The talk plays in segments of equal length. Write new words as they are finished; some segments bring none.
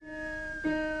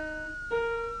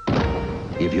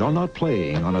If you're not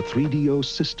playing on a 3DO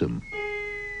system,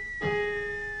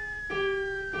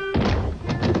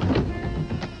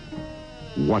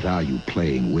 what are you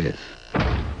playing with?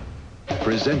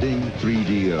 Presenting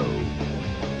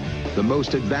 3DO, the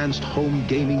most advanced home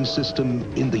gaming system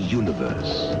in the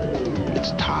universe.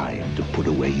 It's time to put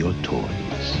away your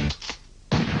toys.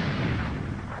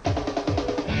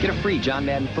 Get a free John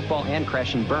Madden Football and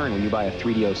Crash and Burn when you buy a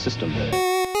 3DO system.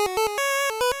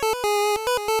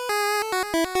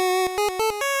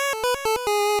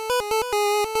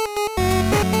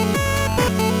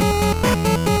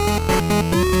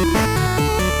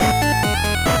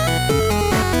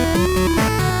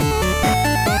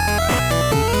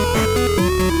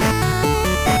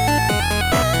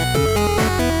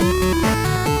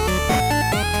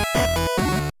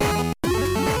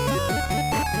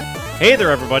 Hey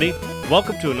there, everybody.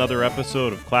 Welcome to another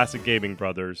episode of Classic Gaming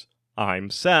Brothers.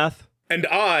 I'm Seth. And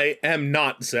I am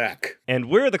not Zach. And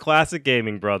we're the Classic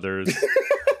Gaming Brothers.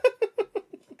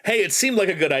 Hey, it seemed like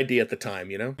a good idea at the time,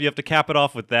 you know? You have to cap it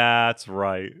off with that's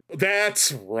right.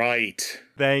 That's right.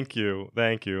 Thank you.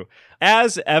 Thank you.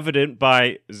 As evident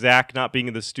by Zach not being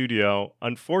in the studio,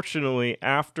 unfortunately,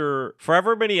 after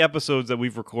forever many episodes that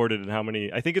we've recorded and how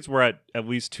many, I think we're at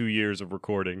least 2 years of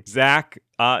recording, Zach,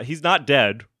 he's not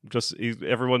dead.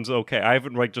 Everyone's okay. I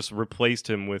haven't just replaced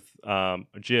him with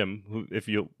Jim,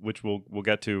 which we'll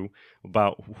get to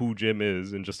about who Jim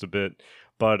is in just a bit.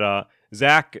 But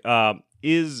Zach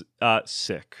is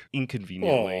sick,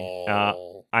 inconveniently.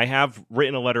 I have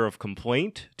written a letter of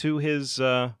complaint to his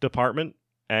department,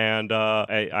 and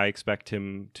I expect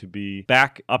him to be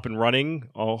back up and running,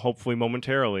 hopefully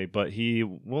momentarily, but he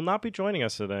will not be joining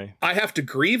us today. I have to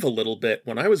grieve a little bit.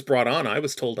 When I was brought on, I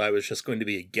was told I was just going to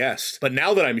be a guest. But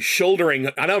now that I'm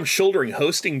shouldering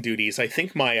hosting duties, I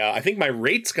think my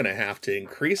rate's going to have to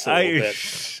increase a little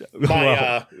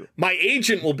bit. My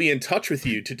agent will be in touch with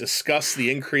you to discuss the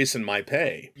increase in my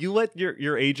pay. You let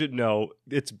your agent know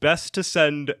it's best to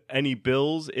send any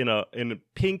bills in a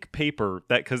pink paper,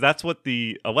 because that's what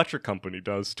the electric company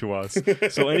does to us.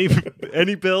 So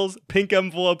any bills, pink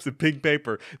envelopes, and pink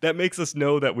paper. That makes us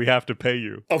know that we have to pay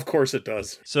you. Of course it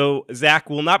does. So Zach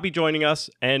will not be joining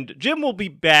us, and Jim will be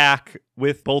back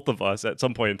with both of us at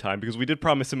some point in time, because we did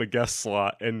promise him a guest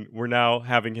slot, and we're now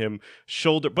having him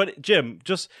shoulder. But Jim,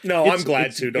 I'm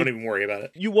glad to. Don't even worry about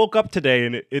it. You woke up today,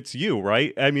 and it's you,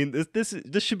 right? I mean, this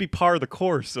should be par of the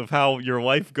course of how your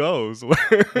life goes.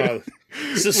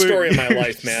 It's the story of my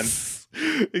life, man.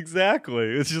 Exactly.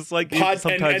 It's just like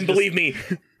and believe me,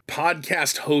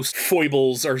 podcast host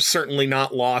foibles are certainly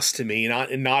not lost to me.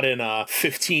 Not in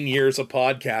 15 years of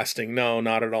podcasting. No,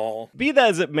 not at all. Be that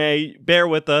as it may, bear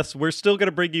with us. We're still going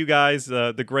to bring you guys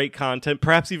the great content,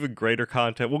 perhaps even greater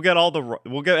content. We'll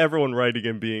get everyone writing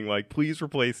in being like, please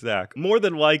replace Zach. More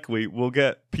than likely, we'll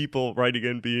get people writing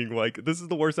in being like, this is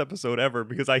the worst episode ever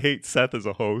because I hate Seth as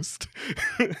a host.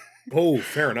 Oh,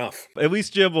 fair enough. At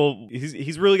least Jim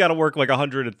he's really got to work like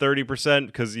 130%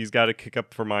 because he's got to kick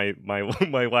up for my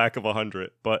lack of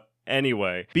 100. But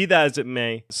anyway, be that as it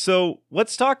may. So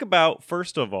let's talk about,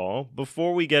 first of all,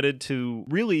 before we get into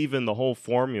really even the whole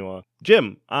formula,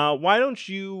 Jim, why don't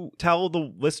you tell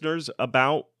the listeners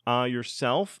about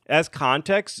yourself? As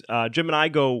context, Jim and I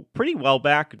go pretty well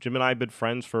back. Jim and I have been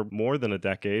friends for more than a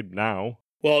decade now.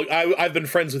 Well, I've been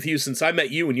friends with you since I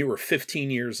met you when you were 15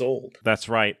 years old. That's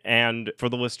right. And for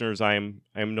the listeners, I am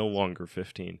no longer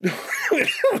 15.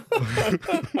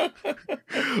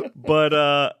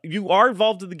 But you are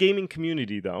involved in the gaming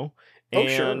community, though. Oh,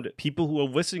 sure. And people who are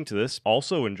listening to this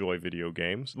also enjoy video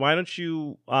games. Why don't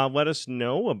you let us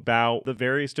know about the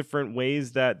various different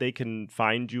ways that they can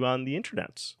find you on the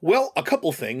internets? Well, a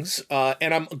couple things,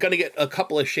 and I'm going to get a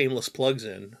couple of shameless plugs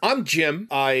in. I'm Jim.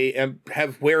 I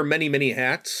wear many, many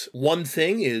hats. One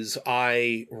thing is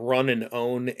I run and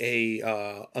own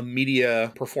a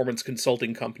media performance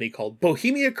consulting company called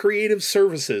Bohemia Creative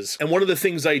Services. And one of the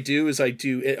things I do is I'm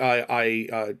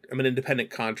an independent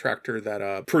contractor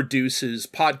that produces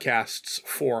podcasts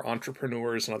for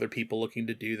entrepreneurs and other people looking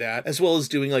to do that, as well as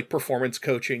doing like performance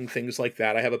coaching, things like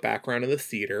that. I have a background in the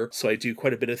theater, so I do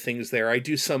quite a bit of things there. I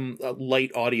do some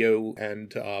light audio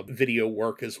and video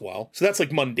work as well. So that's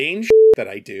like mundane that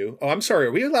I do. Oh, I'm sorry.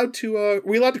 Are we allowed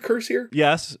to curse here?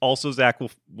 Yes. Also, Zach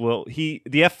will the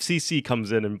FCC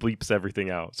comes in and bleeps everything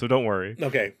out, so don't worry.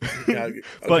 Okay. Yeah,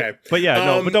 but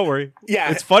don't worry. Yeah,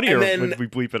 it's funnier when we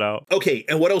bleep it out. Okay.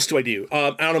 And what else do I do?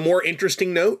 On a more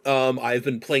interesting note, I've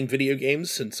been playing video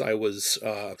games since I was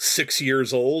 6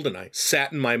 years old, and I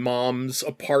sat in my mom's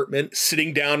apartment,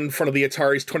 sitting down in front of the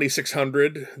Atari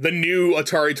 2600, the new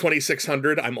Atari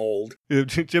 2600. I'm old.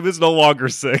 Jim is no longer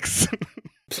 6.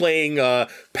 playing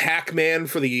Pac-Man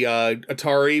for the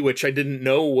Atari, which I didn't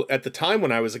know at the time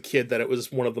when I was a kid that it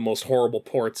was one of the most horrible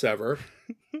ports ever.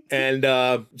 And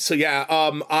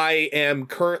I am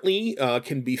currently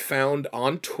can be found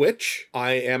on Twitch.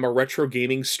 I am a retro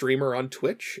gaming streamer on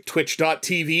Twitch.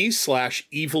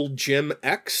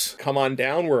 Twitch.tv/EvilJimX. Come on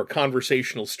down. We're a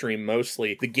conversational stream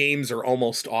mostly. The games are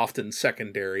almost often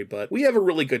secondary, but we have a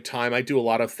really good time. I do a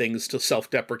lot of things to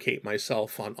self-deprecate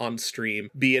myself on stream,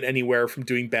 be it anywhere from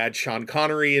doing bad Sean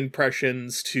Connery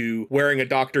impressions to wearing a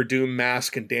Dr. Doom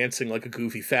mask and dancing like a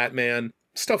goofy fat man.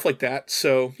 Stuff like that.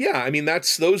 So yeah, I mean,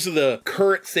 those are the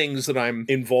current things that I'm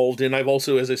involved in. I've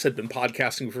also, as I said, been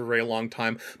podcasting for a very long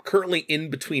time. I'm currently in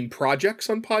between projects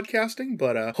on podcasting,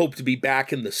 but hope to be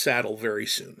back in the saddle very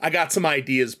soon. I got some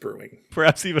ideas brewing.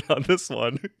 Perhaps even on this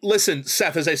one. Listen,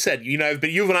 Seth, as I said, you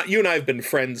and I have been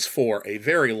friends for a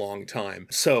very long time,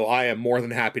 so I am more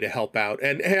than happy to help out.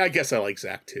 And hey, I guess I like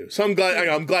Zach too, so I'm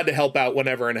glad to help out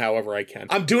whenever and however I can.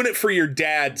 I'm doing it for your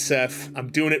dad, Seth.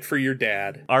 I'm doing it for your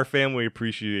dad. Our family appreciates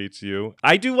you.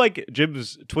 I do like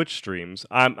Jim's Twitch streams.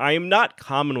 I am not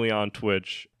commonly on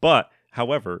Twitch, but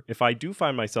however, if I do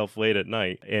find myself late at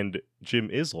night and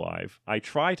Jim is live, I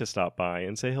try to stop by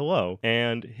and say hello.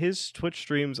 And his Twitch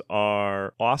streams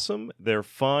are awesome. They're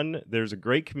fun. There's a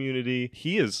great community.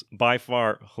 He is by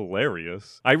far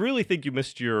hilarious. I really think you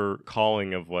missed your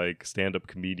calling of like stand-up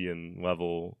comedian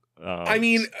level. I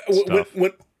mean,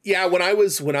 when I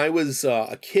was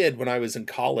a kid, when I was in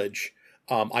college,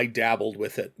 I dabbled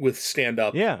with it, with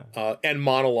stand-up and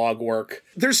monologue work.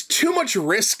 There's too much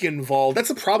risk involved. That's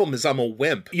the problem, is I'm a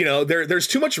wimp. You know, there's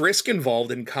too much risk involved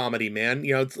in comedy, man.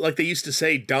 You know, it's like they used to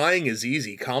say, dying is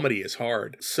easy, comedy is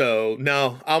hard. So,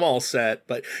 no, I'm all set.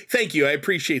 But thank you. I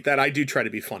appreciate that. I do try to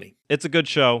be funny. It's a good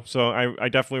show, so I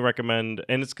definitely recommend,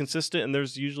 and it's consistent, and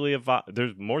there's usually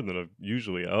there's more than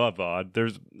usually a VOD.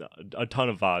 There's a ton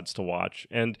of VODs to watch,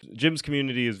 and Jim's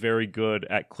community is very good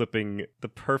at clipping the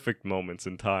perfect moments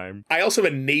in time. I also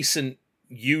have a nascent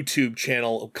YouTube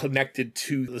channel connected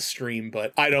to the stream,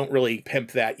 but I don't really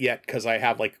pimp that yet because I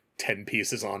have like 10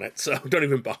 pieces on it, so don't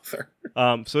even bother.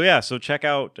 So check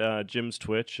out Jim's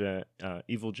Twitch,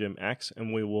 EvilJimX,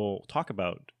 and we will talk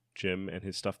about Jim and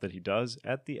his stuff that he does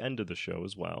at the end of the show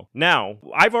as well. Now,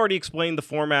 I've already explained the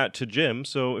format to Jim,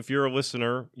 so if you're a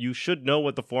listener, you should know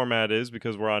what the format is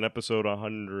because we're on episode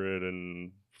 100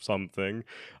 and something.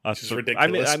 Which is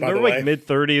ridiculous, I remember like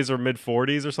mid-30s or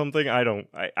mid-40s or something.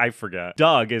 I forget.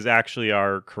 Doug is actually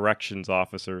our corrections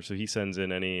officer, so he sends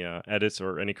in any edits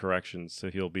or any corrections,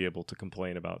 so he'll be able to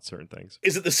complain about certain things.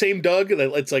 Is it the same Doug?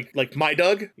 It's like my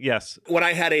Doug? Yes. When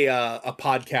I had a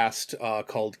podcast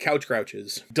called Couch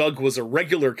Grouches, Doug was a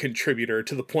regular contributor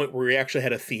to the point where we actually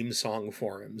had a theme song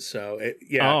for him. So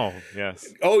yeah. Oh yes.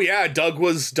 Oh yeah. Doug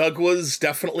was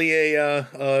definitely a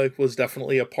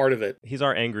part of it. He's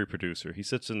our angry producer. He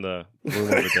sits in the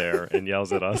room over there and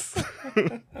yells at us.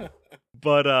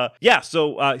 But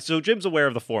so Jim's aware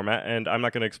of the format, and I'm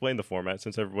not going to explain the format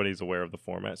since everybody's aware of the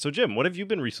format. So Jim, what have you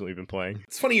been recently playing?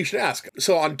 It's funny you should ask.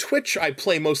 So on Twitch, I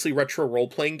play mostly retro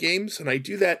role-playing games, and I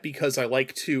do that because I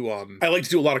like to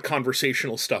do a lot of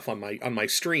conversational stuff on my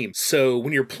stream. So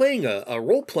when you're playing a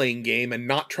role-playing game and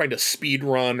not trying to speed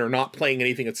run or not playing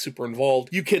anything that's super involved,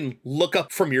 you can look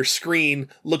up from your screen,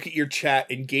 look at your chat,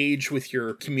 engage with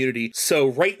your community. So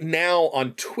right now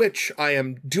on Twitch, I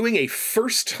am doing a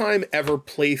first-time ever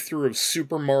playthrough of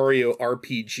Super Mario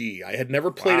RPG. I had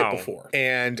never played it before.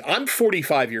 And I'm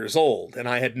 45 years old, and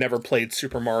I had never played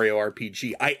Super Mario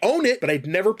RPG. I own it, but I'd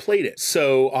never played it.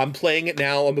 So I'm playing it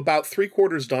now. I'm about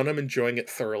 3/4 done. I'm enjoying it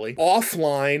thoroughly.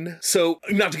 Offline, so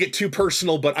not to get too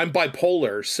personal, but I'm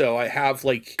bipolar, so I have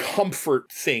like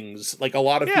comfort things. Like a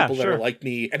lot of people that are like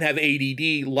me and have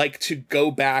ADD like to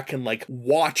go back and like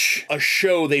watch a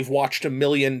show they've watched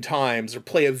 1,000,000 times or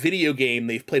play a video game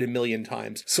they've played 1,000,000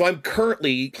 times. So I'm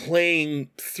currently playing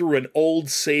through an old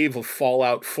save of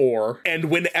Fallout 4, and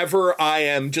whenever I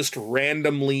am just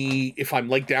randomly, if I'm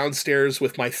like downstairs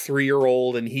with my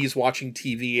 3-year-old and he's watching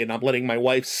TV and I'm letting my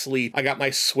wife sleep, I got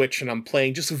my Switch and I'm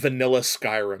playing just vanilla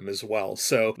Skyrim as well.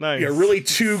 So nice. Yeah, really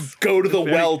two go to the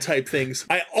well type things.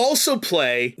 I also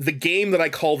play the game that I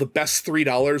call the best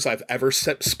 $3 I've ever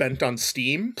spent on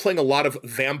Steam, playing a lot of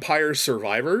Vampire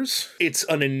Survivors. It's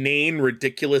an inane,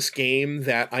 ridiculous game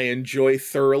that I enjoy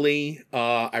thoroughly. me.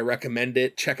 I recommend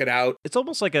it. Check it out. It's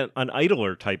almost like an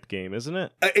idler type game, isn't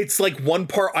it? It's like one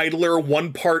part idler,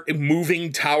 one part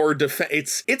moving tower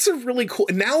defense. It's a really cool.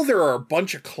 Now there are a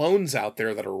bunch of clones out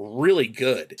there that are really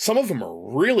good. Some of them are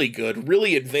really good,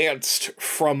 really advanced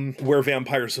from where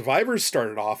Vampire Survivors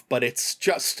started off, but it's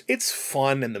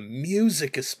fun, and the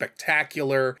music is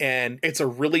spectacular, and it's a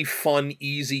really fun,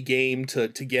 easy game to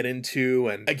get into.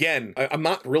 And again, I'm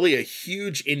not really a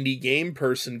huge indie game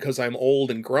person because I'm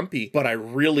old and grumpy, but I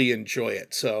really enjoy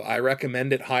it. So I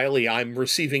recommend it highly. I'm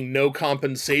receiving no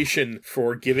compensation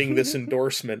for giving this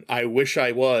endorsement. I wish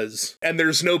I was. And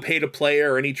there's no pay to play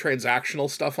or any transactional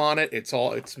stuff on it. It's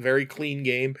a very clean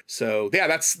game. So yeah,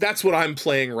 that's what I'm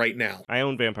playing right now. I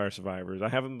own Vampire Survivors. I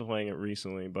haven't been playing it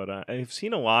recently, but I've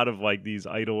seen a lot of like these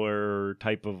idler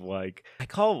type of like, I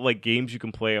call it like games you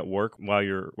can play at work while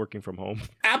you're working from home.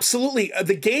 Absolutely.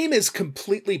 The game is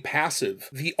completely passive.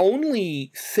 The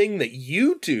only thing that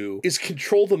you do is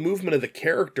control the movement of the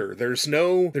character. There's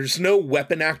no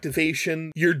weapon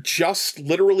activation. You're just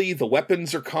literally, the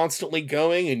weapons are constantly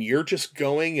going, and you're just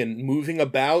going and moving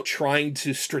about, trying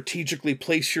to strategically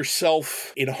place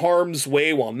yourself in harm's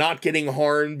way while not getting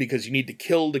harmed, because you need to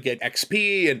kill to get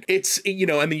XP. And it's, and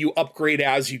then you upgrade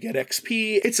as you get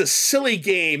XP. It's a silly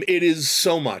game. It is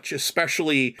so much,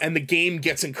 especially, and the game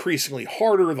gets increasingly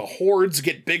harder. The hordes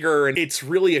get bigger, and it's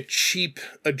really a cheap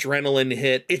adrenaline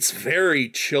hit. It's very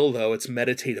chill, though. It's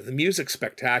meditative. The music's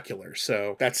spectacular.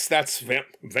 So that's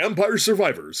Vampire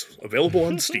Survivors, available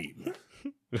on Steam.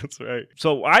 That's right.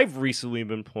 So I've recently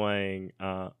been playing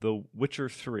The Witcher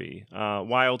 3,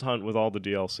 Wild Hunt with all the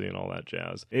DLC and all that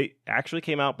jazz. It actually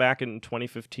came out back in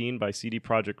 2015 by CD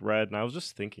Projekt Red, and I was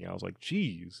just thinking, I was like,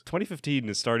 geez, 2015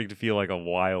 is starting to feel like a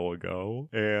while ago,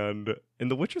 and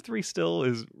The Witcher 3 still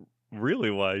is really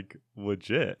like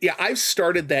legit. Yeah, I've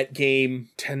started that game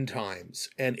 10 times,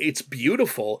 and it's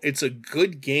beautiful. It's a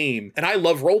good game, and I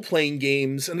love role-playing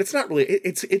games, and it's not really,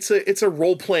 it's a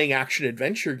role-playing action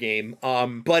adventure game,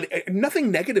 but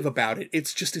nothing negative about it.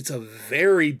 It's a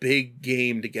very big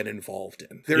game to get involved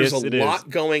in. There's a lot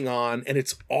going on, and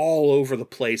it's all over the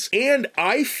place, and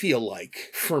I feel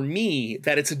like, for me,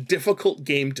 that it's a difficult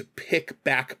game to pick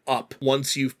back up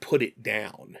once you've put it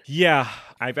down. Yeah,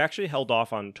 I've actually held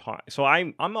off on so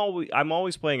I'm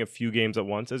always playing a few games at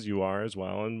once, as you are as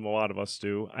well, and a lot of us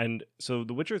do. And so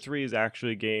The Witcher 3 is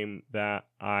actually a game that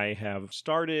I have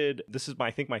started. This is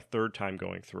I think my third time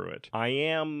going through it. I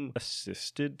am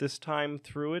assisted this time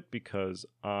through it because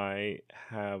I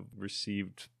have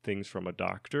received things from a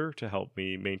doctor to help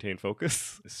me maintain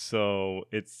focus. So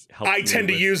it's helped. I tend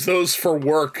to use those for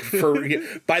work.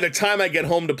 By the time I get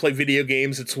home to play video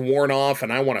games, it's worn off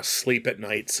and I want to sleep at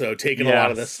night. So taking a lot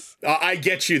of this. I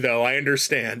get you though. I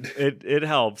understand. It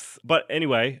helps. But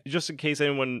anyway, just in case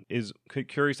anyone is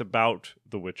curious about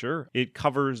The Witcher, it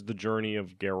covers the journey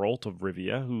of Geralt of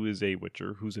Rivia, who is a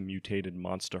Witcher, who's a mutated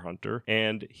monster hunter,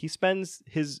 and he spends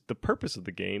the purpose of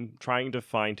the game trying to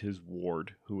find his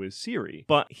ward, who is Ciri.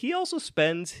 But he also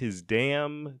spends his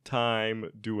damn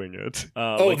time doing it.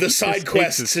 The side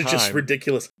quests are just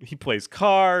ridiculous. He plays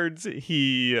cards,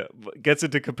 he gets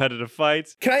into competitive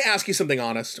fights. Can I ask you something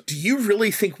honest? Do you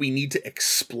really think we need to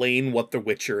explain what The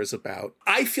Witcher is about?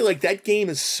 I feel like that game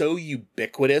is so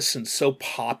ubiquitous and so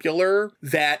popular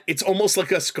that it's almost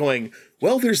like us going,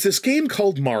 well, there's this game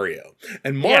called Mario,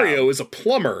 and Mario is a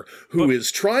plumber who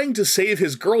is trying to save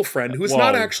his girlfriend, who is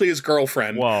not actually his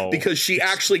girlfriend, because she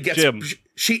actually gets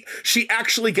she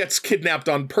actually gets kidnapped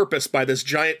on purpose by this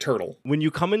giant turtle. When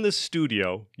you come in the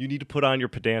studio, you need to put on your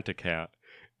pedantic hat.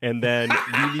 And then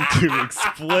you need to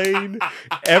explain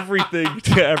everything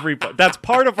to everybody. That's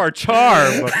part of our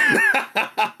charm.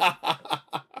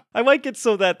 I like it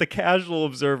so that the casual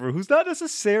observer, who's not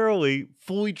necessarily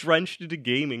fully drenched into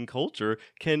gaming culture,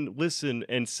 can listen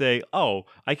and say, oh,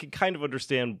 I can kind of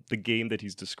understand the game that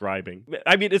he's describing.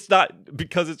 I mean, it's not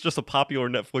because it's just a popular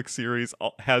Netflix series,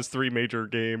 has 3 major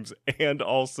games, and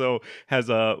also has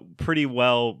a pretty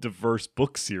well diverse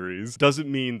book series.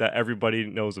 Doesn't mean that everybody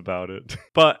knows about it.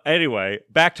 But anyway,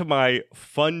 back to my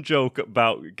fun joke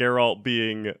about Geralt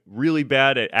being really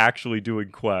bad at actually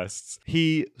doing quests.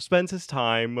 He spends his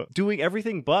time doing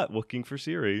everything but looking for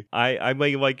Ciri. I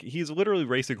mean, like, he's literally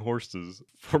racing horses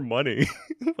for money.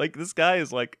 Like, this guy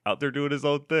is like out there doing his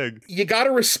own thing. You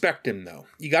gotta respect him though.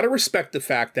 You gotta respect the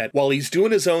fact that while he's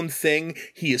doing his own thing,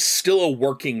 he is still a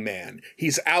working man.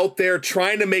 He's out there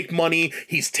trying to make money.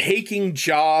 He's taking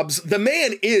jobs. The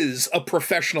man is a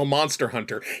professional monster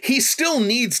hunter. He still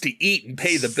needs to eat and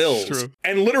pay the bills. True.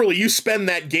 And literally you spend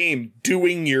that game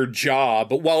doing your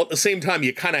job, while at the same time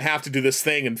you kind of have to do this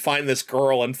thing and find this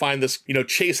girl and find this,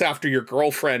 chase after your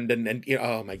girlfriend and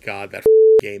oh my God, that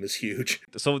game is huge.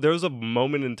 So there was a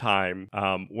moment in time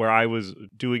where I was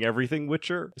doing everything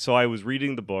Witcher. So I was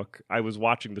reading the book, I was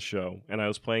watching the show, and I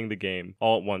was playing the game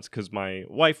all at once because my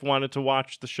wife wanted to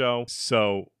watch the show.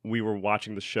 So we were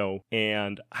watching the show,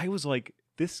 and I was like,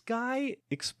 this guy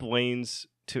explains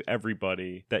to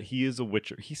everybody that he is a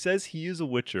Witcher. He says he is a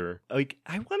Witcher. Like,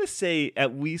 I want to say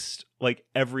at least like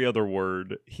every other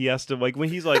word. He has to, like, when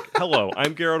he's like, hello,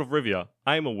 I'm Geralt of Rivia,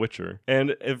 I'm a Witcher.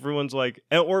 And everyone's like,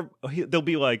 they'll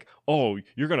be like, oh,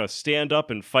 you're going to stand up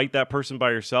and fight that person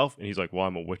by yourself? And he's like, well,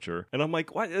 I'm a Witcher. And I'm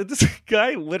like, what? This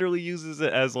guy literally uses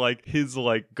it as like his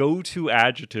like go-to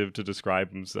adjective to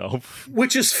describe himself.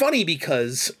 Which is funny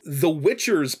because the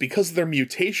Witchers, because of their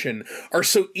mutation, are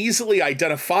so easily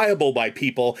identifiable by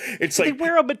people. It's like, they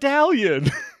wear a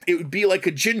medallion. It would be like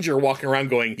a ginger walking around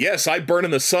going, yes, I burn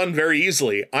in the sun very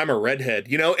easily. I'm a redhead.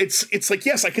 You know, it's like,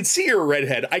 yes, I can see you're a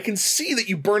redhead. I can see that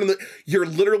you burn you're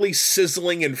literally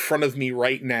sizzling in front of me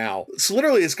right now. So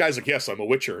literally this guy's like, yes, I'm a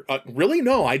Witcher. Really?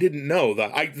 No, I didn't know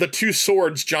that. The two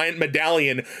swords, giant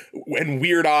medallion, and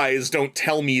weird eyes don't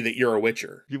tell me that you're a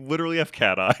Witcher. You literally have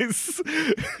cat eyes.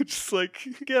 Just like,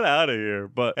 get out of here.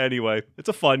 But anyway, it's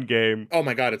a fun game. Oh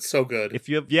my God, it's so good. If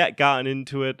you have yet gotten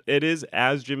into it, it is,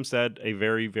 as Jim said, a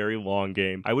very, very long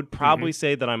game. I would probably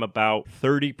say that I'm about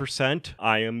 30%.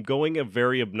 I am going a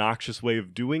very obnoxious way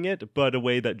of doing it, but a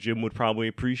way that Jim would probably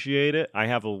appreciate it. I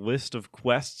have a list of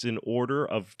quests in order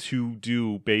of to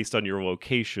do based on your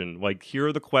location. Like, here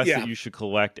are the quests that you should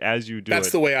collect as you do that's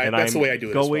it. The way I do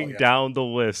it. Going down the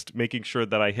list, making sure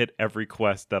that I hit every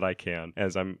quest that I can,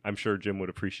 as I'm sure Jim would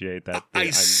appreciate that. I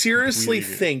seriously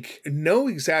think, no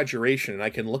exaggeration, and I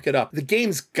can look it up, the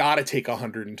game's gotta take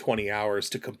 120 hours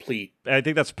to complete. I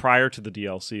think that's prior to the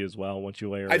DLC as well, once you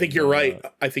layer I think you're right.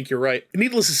 I think you're right.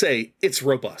 Needless to say, it's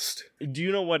robust. Do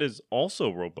you know what is also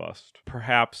robust?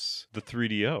 Perhaps the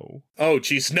 3DO. Oh,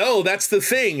 geez. No, that's the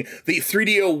thing. The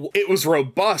 3DO, it was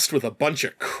robust with a bunch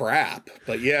of crap.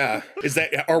 But yeah. Is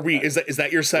that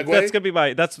your segue? That's gonna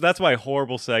be that's my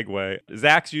horrible segue.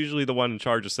 Zach's usually the one in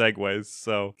charge of segues,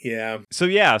 so.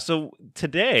 Yeah. So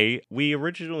today, we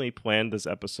originally planned this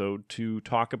episode to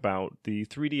talk about the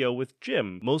 3DO with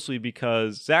Jim, mostly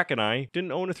because Zach and I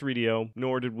didn't own a 3DO,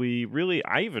 nor did we really,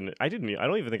 I don't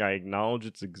even think I acknowledge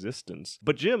its existence.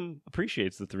 But Jim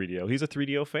appreciates the 3DO. He's a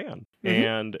 3DO fan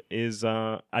and is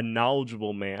a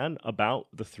knowledgeable man about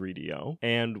the 3DO.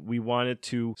 And we wanted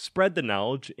to spread the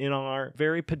knowledge in our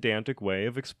very pedantic way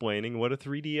of explaining what a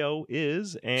 3DO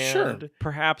is. And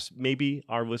perhaps maybe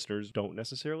our listeners don't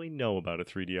necessarily know about a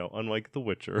 3DO, unlike The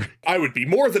Witcher. I would be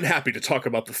more than happy to talk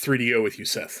about the 3DO with you,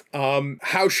 Seth.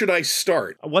 How should I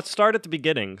start? Let's start at the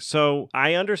beginning. So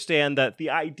I understand that the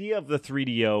idea of the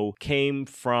 3DO came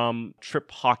from Trip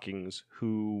Hawkins,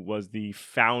 who was the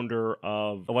founder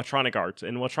of Electronic Arts.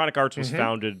 And Electronic Arts was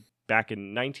founded back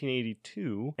in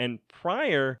 1982, and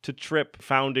prior to Trip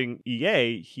founding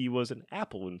EA, he was an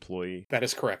Apple employee. That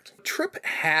is correct. Trip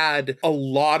had a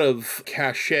lot of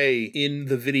cachet in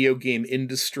the video game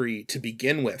industry to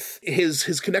begin with.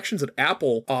 His connections at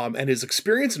Apple and his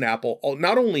experience in Apple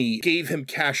not only gave him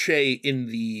cachet in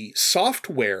the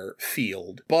software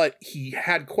field, but he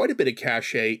had quite a bit of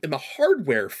cachet in the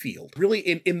hardware field, really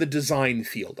in the design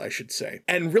field, I should say.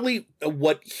 And really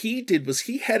what he did was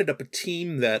he headed up a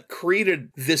team that created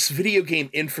this video game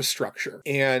infrastructure,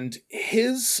 and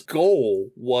his goal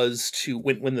was to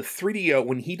when the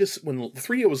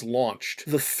 3DO was launched,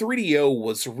 the 3DO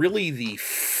was really the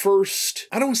first.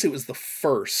 I don't want to say it was the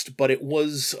first, but it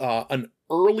was an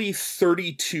early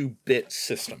 32-bit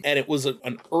system. And it was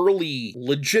an early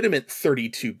legitimate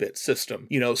 32-bit system,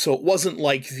 so it wasn't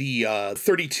like the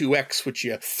 32X, which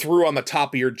you threw on the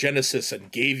top of your Genesis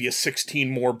and gave you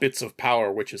 16 more bits of power,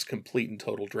 which is complete and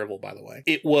total drivel, by the way.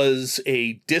 It was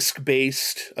a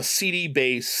disc-based, a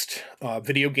CD-based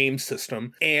video game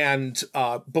system. And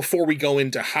before we go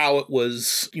into how it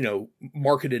was,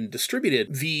 marketed and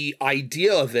distributed, the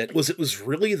idea of it was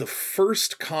really the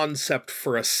first concept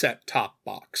for a set-top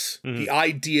box. The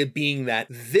idea being that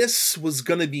this was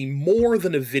going to be more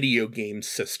than a video game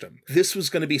system. This was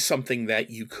going to be something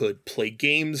that you could play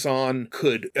games on,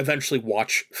 could eventually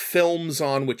watch films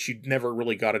on, which you never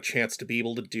really got a chance to be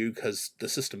able to do because the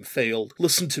system failed,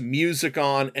 listen to music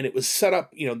on, and it was set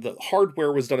up, the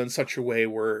hardware was done in such a way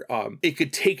where it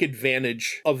could take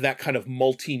advantage of that kind of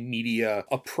multimedia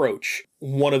approach.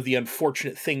 one of the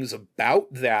unfortunate things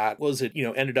about that was it,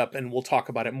 ended up, and we'll talk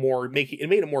about it more, it made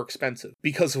it more expensive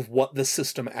because of what the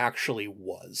system actually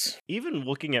was. Even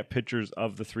looking at pictures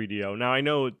of the 3DO, now I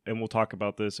know, and we'll talk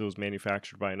about this, it was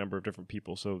manufactured by a number of different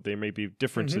people, so there may be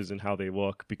differences in how they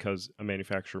look because a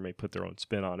manufacturer may put their own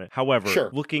spin on it.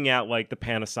 However, looking at like the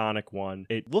Panasonic one,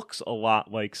 it looks a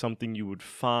lot like something you would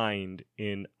find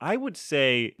in, I would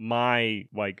say, my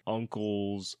like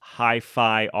uncle's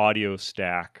hi-fi audio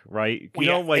stack, right?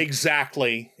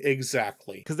 Exactly.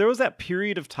 Because there was that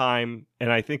period of time,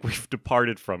 and I think we've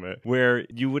departed from it, where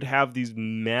you would have these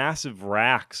massive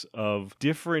racks of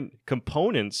different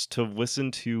components to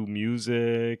listen to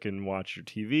music and watch your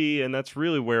TV, and that's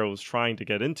really where I was trying to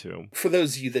get into. For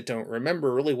those of you that don't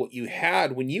remember, really what you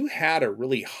had, when you had a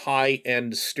really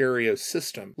high-end stereo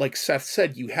system, like Seth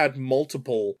said, you had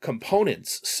multiple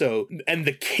components. So, and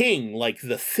the king, like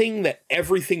the thing that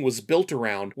everything was built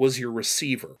around, was your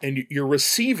receiver. And your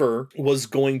receiver was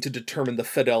going to determine the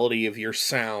fidelity of your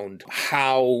sound,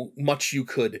 how much you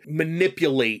could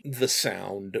manipulate the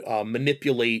sound,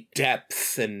 manipulate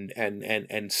depth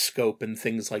and scope and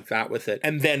things like that with it.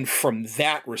 And then from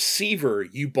that receiver,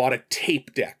 you bought a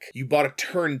tape deck, you bought a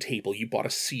turntable, you bought a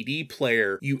CD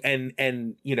player,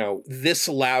 this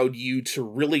allowed you to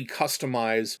really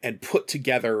customize and put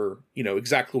together,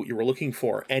 exactly what you were looking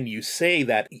for. And you say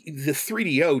that the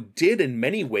 3DO did in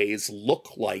many ways look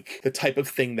like the type of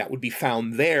thing that would be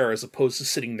found there as opposed to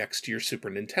sitting next to your Super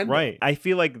Nintendo. Right. I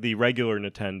feel like the regular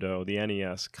Nintendo, the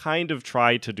NES, kind of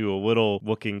tried to do a little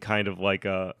looking kind of like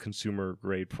a consumer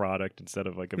grade product instead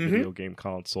of like a video game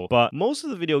console. But most of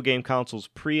the video game consoles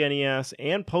pre-NES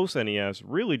and post-NES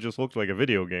really just looked like a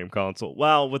video game console.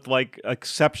 Well, with like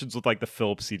exceptions with like the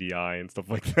Philips CDI and stuff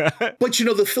like that. But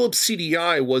the Philips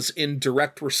CDI was in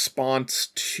direct response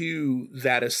to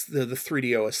that the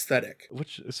 3DO aesthetic.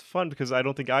 Which is fun because I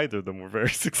don't think either of them were very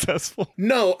successful.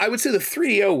 No, I would say the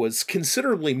 3DO was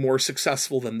considerably more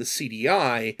successful than the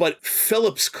CDI, but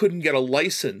Philips couldn't get a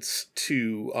license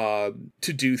to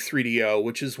do 3DO,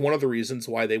 which is one of the reasons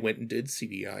why they went and did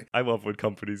CDI. I love when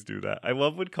companies do that. I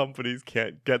love when companies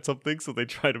can't get something, so they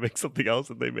try to make something else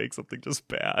and they make something just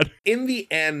bad. In the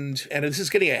end, and this is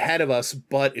getting ahead of us,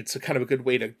 but it's a kind of a good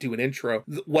way to do an intro,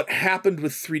 what happened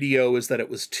with 3DO is that it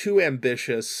was too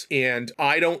ambitious, and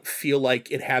I don't feel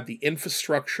like it had the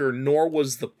infrastructure, nor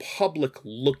was the public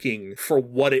looking for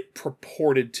what it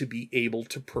purported to be able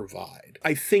to provide.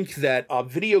 I think that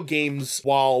video games,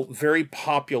 while very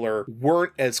popular,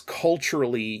 weren't as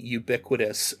culturally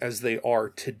ubiquitous as they are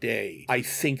today. I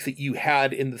think that you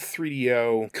had in the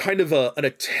 3DO kind of an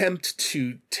attempt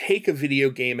to take a video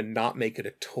game and not make it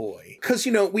a toy. Because,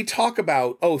 we talk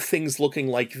about, things looking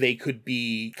like they could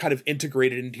be kind of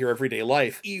integrated into your everyday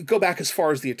life. You go back as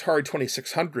far as the Atari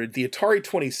 2600. The Atari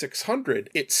 2600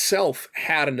 itself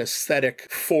had an aesthetic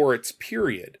for its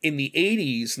period. In the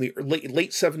 80s, in the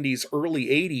late 70s, early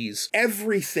 80s,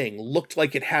 everything looked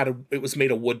like it was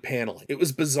made of wood paneling. It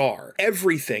was bizarre.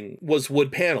 Everything was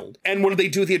wood paneled. And what did they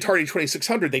do with the Atari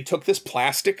 2600? They took this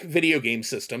plastic video game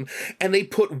system and they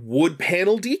put wood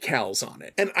panel decals on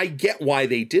it. And I get why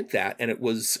they did that. And it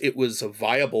was a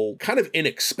viable, kind of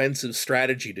inexpensive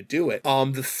strategy to do it.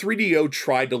 The 3DO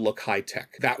tried to look high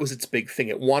tech. That was its big thing.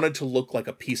 It wanted to look like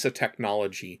a piece of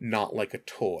technology, not like a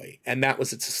toy. And that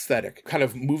was its aesthetic. Kind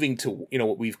of moving to,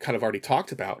 what we've kind of already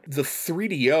talked about. The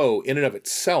 3DO in and of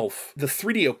itself, the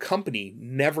 3DO company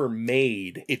never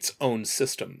made its own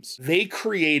systems. They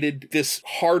created this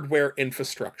hardware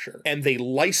infrastructure and they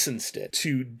licensed it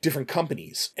to different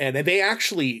companies. And they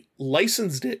actually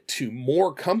licensed it to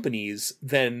more companies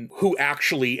than who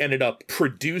actually ended up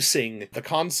producing the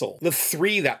console. The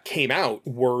three that came out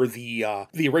were the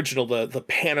original, the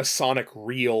Panasonic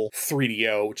Real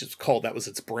 3DO, which is called, that was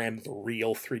its brand, the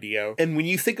Real 3DO. And when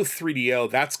you think of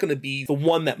 3DO, that's going to be the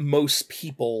one that most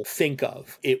people think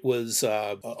of. It was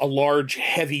a large,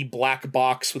 heavy black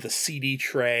box with a CD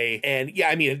tray. And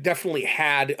it definitely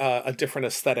had a different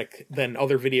aesthetic than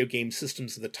other video game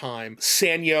systems of the time.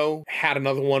 Sanyo had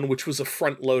another one, which was a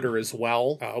front loader as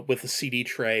well, with a CD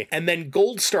tray. And then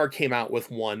Gold Star came out with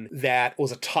one that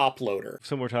was a top loader.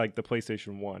 Similar to like the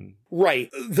PlayStation 1. Right.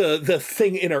 The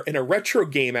thing in a retro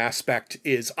game aspect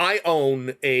is I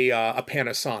own a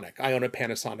Panasonic. I own a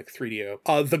Panasonic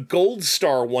 3DO. The Gold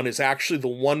Star one is actually the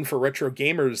one for retro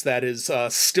gamers that is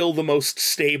still the most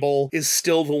stable, is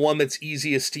still the one that's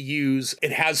easiest to use.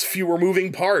 It has fewer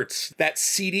moving parts. That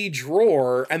CD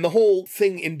drawer, and the whole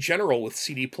thing in general with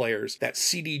CD players, that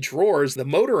CD drawers, the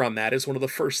motor on that is one of the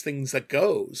first things that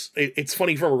goes. It's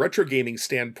funny from a retro gaming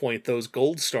standpoint, those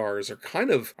Gold Stars are kind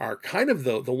of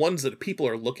the ones ones that people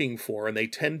are looking for, and they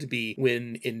tend to be,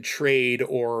 when in trade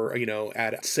or,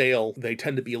 at sale, they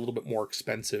tend to be a little bit more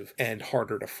expensive and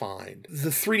harder to find. The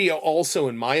 3DO also,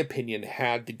 in my opinion,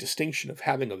 had the distinction of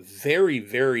having a very,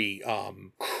 very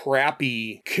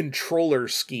crappy controller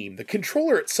scheme. The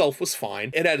controller itself was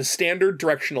fine. It had a standard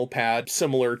directional pad,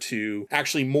 similar to,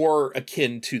 actually more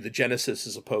akin to the Genesis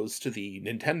as opposed to the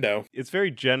Nintendo. It's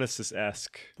very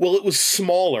Genesis-esque. Well, it was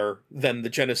smaller than the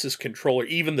Genesis controller.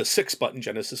 Even the 6-button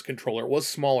Genesis controller was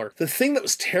smaller. The thing that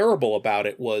was terrible about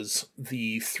it was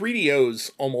the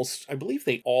 3DOs almost, I believe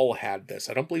they all had this.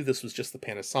 I don't believe this was just the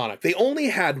Panasonic. They only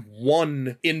had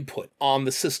one input on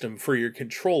the system for your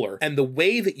controller, and the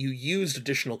way that you used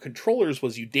additional controllers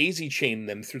was you daisy chained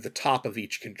them through the top of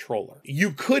each controller.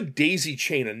 You could daisy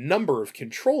chain a number of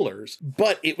controllers,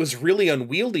 but it was really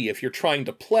unwieldy if you're trying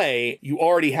to play. You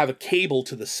already have a cable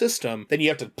to the system, then you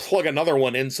have to plug another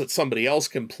one in so that somebody else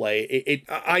can play.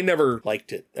 I never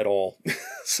liked it at all.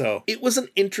 So it was an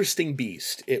interesting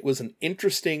beast. It was an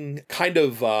interesting kind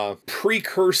of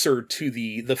precursor to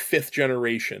the 5th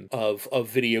generation of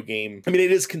video game. I mean,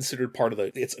 it is considered part of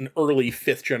it's an early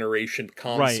 5th generation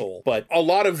console, right. But a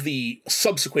lot of the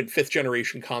subsequent 5th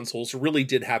generation consoles really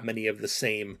did have many of the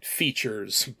same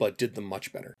features, but did them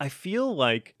much better. I feel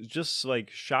like just like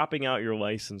shopping out your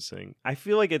licensing, I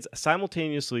feel like it's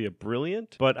simultaneously a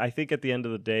brilliant, but I think at the end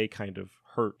of the day kind of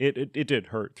hurt. It did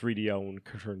hurt 3DO in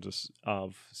terms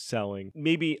of selling.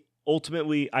 Maybe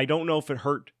ultimately, I don't know if it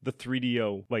hurt the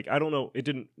 3DO. Like, I don't know. It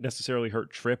didn't necessarily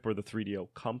hurt Trip or the 3DO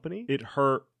company. It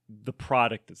hurt the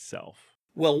product itself.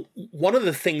 Well, one of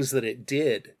the things that it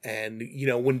did, and,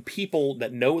 when people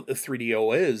that know what the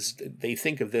 3DO is, they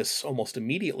think of this almost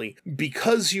immediately,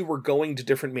 because you were going to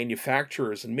different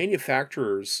manufacturers, and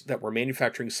manufacturers that were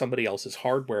manufacturing somebody else's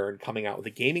hardware and coming out with a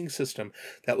gaming system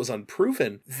that was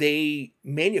unproven, they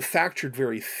manufactured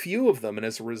very few of them, and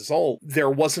as a result, there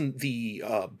wasn't the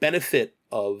benefit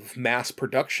of mass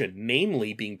production,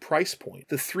 namely being price point.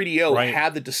 The 3DO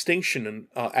had the distinction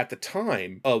at the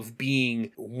time of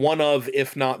being one of,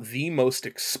 if not the most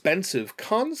expensive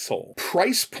console.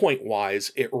 Price point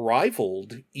wise, it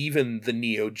rivaled even the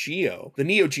Neo Geo. The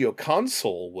Neo Geo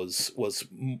console was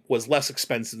less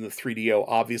expensive than the 3DO.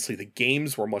 Obviously, the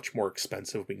games were much more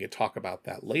expensive. We can talk about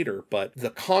that later, but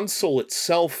the console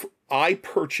itself, I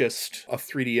purchased a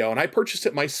 3DO, and I purchased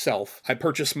it myself. I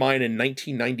purchased mine in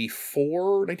 1993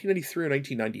 or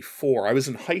 1994. I was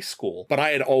in high school, but I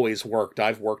had always worked.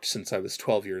 I've worked since I was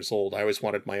 12 years old. I always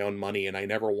wanted my own money, and I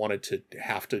never wanted to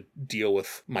have to deal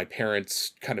with my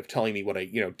parents kind of telling me what I,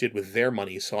 did with their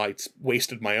money, so I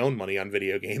wasted my own money on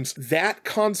video games. That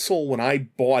console, when I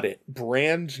bought it,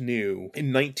 brand new,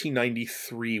 in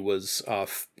 1993 was I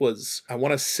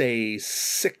want to say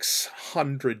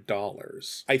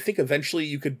 $600. I think eventually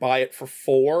you could buy it for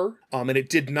 $4, and it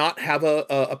did not have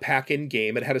a pack-in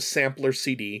game. It had a sampler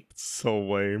CD. So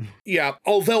lame. Yeah,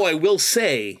 although I will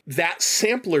say that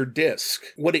sampler disc,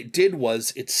 what it did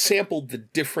was it sampled the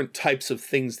different types of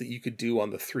things that you could do on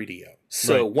the 3DO.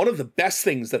 So one of the best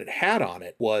things that it had on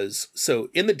it was, so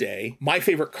in the day, my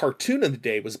favorite cartoon in the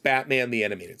day was Batman the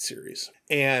Animated Series.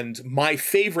 And my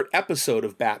favorite episode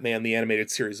of Batman the Animated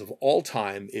Series of all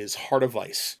time is Heart of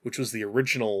Ice, which was the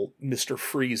original Mr.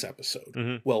 Freeze episode.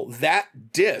 Mm-hmm. Well,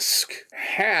 that disc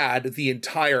had the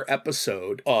entire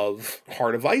episode of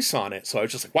Heart of Ice on it. So I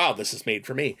was just like, wow, this is made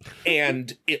for me.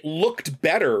 And it looked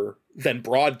better than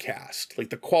broadcast,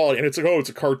 like the quality, and it's like, oh, it's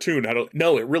a cartoon.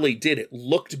 No, it really did. It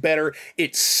looked better.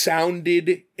 It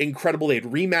sounded incredible. They had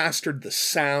remastered the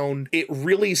sound. It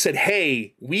really said,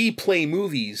 hey, we play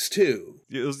movies too.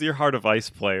 It was your Heart of Ice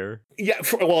player. Yeah,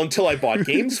 until I bought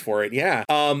games for it, yeah.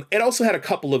 It also had a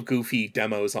couple of goofy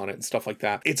demos on it and stuff like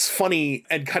that. It's funny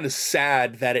and kind of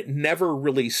sad that it never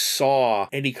really saw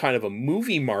any kind of a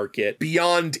movie market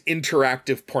beyond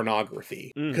interactive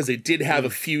pornography, because it did have a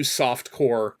few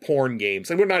softcore porn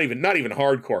games, and we're not even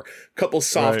hardcore. A couple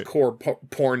softcore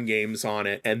porn games on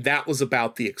it, and that was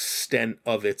about the extent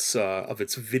of its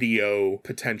video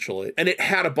potential. And it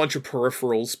had a bunch of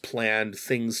peripherals planned,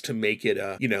 things to make it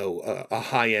a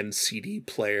high-end CD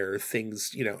player,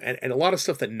 things, and a lot of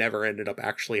stuff that never ended up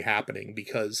actually happening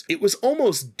because it was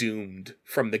almost doomed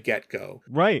from the get-go.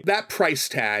 Right. That price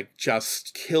tag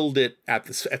just killed it at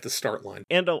the start line.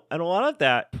 And a lot of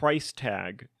that price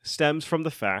tag stems from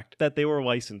the fact that they were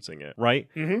licensing it, right?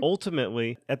 Mm-hmm.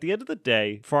 Ultimately, at the end of the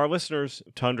day, for our listeners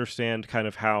to understand kind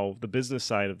of how the business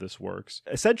side of this works,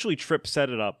 essentially Trip set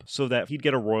it up so that he'd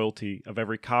get a royalty of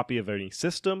every copy of any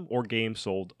system or game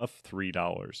sold of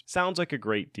 $3. Sounds like a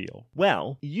great deal.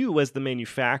 Well, you as the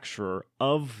manufacturer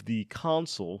of the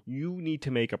console, you need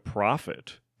to make a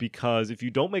profit, because if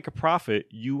you don't make a profit,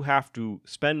 you have to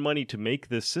spend money to make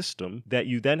this system that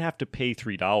you then have to pay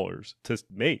 $3 to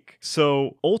make.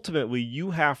 So ultimately,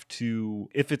 you have to,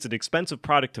 if it's an expensive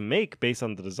product to make based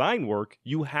on the design work,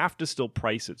 you have to still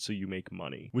price it so you make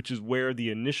money, which is where the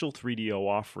initial 3DO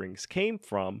offerings came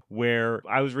from, where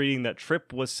I was reading that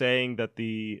Trip was saying that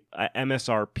the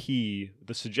MSRP,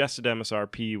 the suggested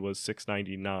MSRP was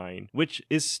 $699, which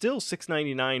is still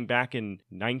 $699 back in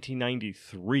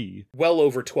 1993. Well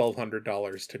over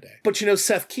 $1,200 today. But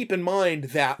Seth, keep in mind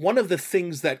that one of the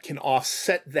things that can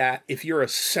offset that if you're a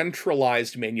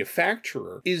centralized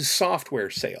manufacturer is software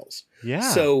sales. Yeah,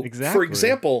 so, exactly. For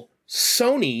example,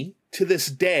 Sony to this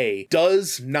day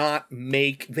does not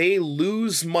make, they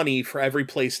lose money for every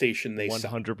PlayStation they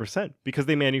sell. 100%, because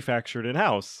they manufacture it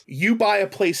in-house. You buy a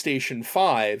PlayStation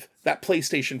 5, that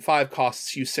PlayStation 5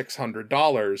 costs you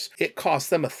 $600. It costs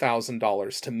them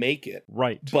 $1,000 to make it.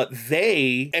 Right. But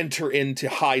they enter into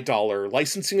high-dollar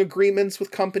licensing agreements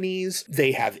with companies.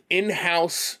 They have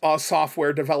in-house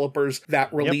software developers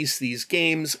that release these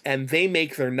games, and they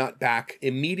make their nut back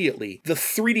immediately. The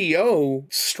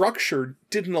 3DO structure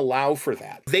didn't allow for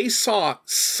that. They saw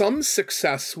some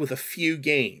success with a few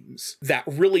games that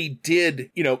really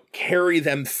did, carry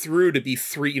them through to be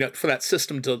for that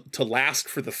system to last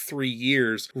for the 3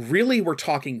 years. Really, we're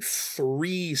talking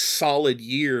 3 solid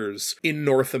years in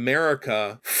North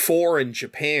America, 4 in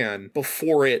Japan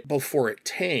before it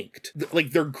tanked.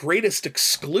 Like their greatest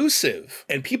exclusive,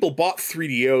 and people bought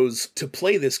 3DOs to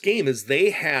play this game, is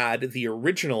they had the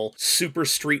original Super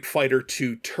Street Fighter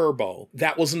 2 Turbo.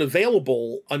 That wasn't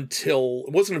available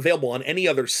on any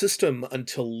other system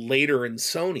until later in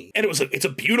Sony. And it's a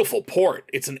beautiful port.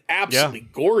 It's an absolutely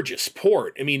gorgeous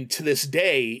port. I mean, to this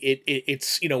day,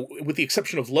 it's with the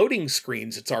exception of loading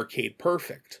screens, it's arcade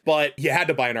perfect. But you had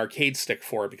to buy an arcade stick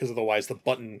for it because otherwise the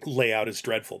button layout is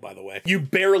dreadful, by the way. You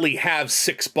barely have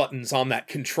 6 buttons on that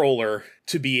controller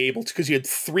to be able to, because you had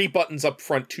 3 buttons up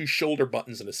front, 2 shoulder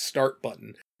buttons, and a start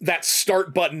button. That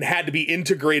start button had to be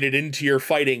integrated into your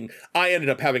fighting. I ended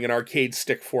up having an arcade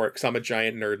stick for it because I'm a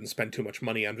giant nerd and spend too much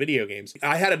money on video games.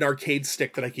 I had an arcade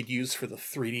stick that I could use for the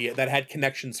 3D, that had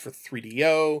connections for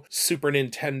 3DO, Super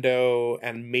Nintendo,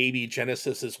 and maybe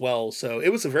Genesis as well. So it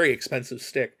was a very expensive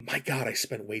stick. My God, I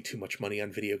spent way too much money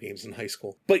on video games in high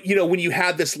school. But, when you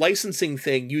had this licensing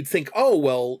thing, you'd think, oh,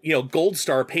 well, Gold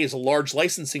Star pays a large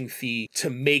licensing fee to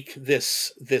make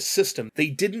this system. They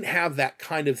didn't have that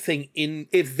kind of thing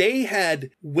if they had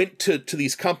went to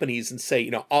these companies and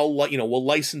say, we'll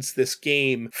license this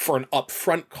game for an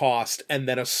upfront cost and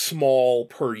then a small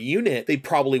per unit, they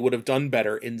probably would have done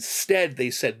better. Instead,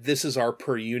 they said, this is our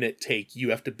per unit take. You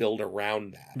have to build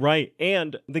around that. Right.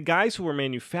 And the guys who were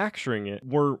manufacturing it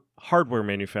were hardware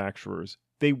manufacturers.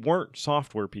 They weren't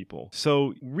software people.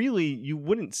 So really, you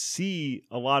wouldn't see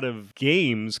a lot of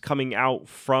games coming out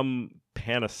from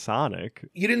Panasonic.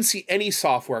 You didn't see any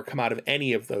software come out of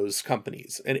any of those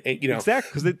companies, and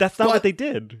exactly, because that's not what they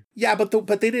did. Yeah, but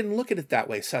they didn't look at it that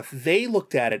way, Seth. They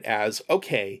looked at it as,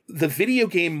 okay, the video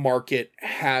game market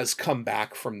has come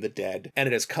back from the dead, and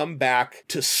it has come back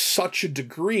to such a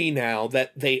degree now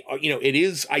that they, it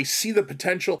is. I see the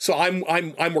potential. So I'm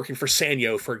working for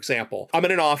Sanyo, for example. I'm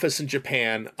in an office in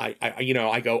Japan.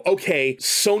 I go, okay,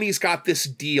 Sony's got this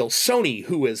deal. Sony,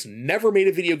 who has never made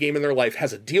a video game in their life,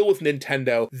 has a deal with Nintendo.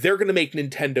 They're going to make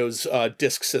Nintendo's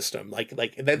disk system.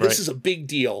 This is a big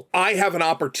deal. I have an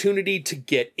opportunity to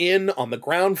get in on the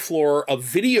ground floor of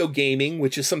video gaming,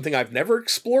 which is something I've never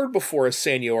explored before as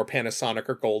Sanyo or Panasonic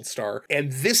or Gold Star.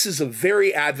 And this is a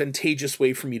very advantageous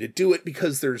way for me to do it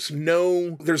because there's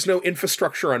no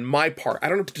infrastructure on my part. I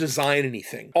don't have to design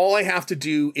anything. All I have to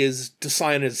do is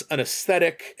design as an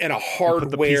aesthetic and a hardware.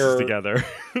 Put the pieces together.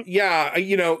 Yeah,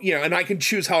 and I can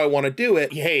choose how I want to do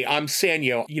it. Hey, I'm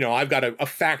Sanyo. I've got a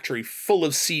factory full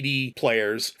of CD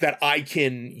players that I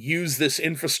can use this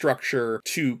infrastructure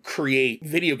to create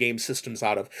video game systems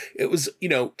out of. It was,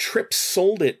 Tripp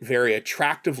sold it very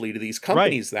attractively to these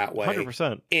companies that way.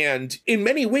 100%. And in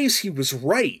many ways, he was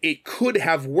right. It could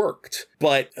have worked,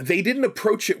 but they didn't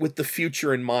approach it with the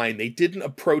future in mind. They didn't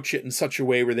approach it in such a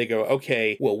way where they go,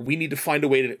 okay, well, we need to find a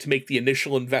way to make the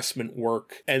initial investment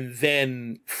work and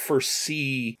then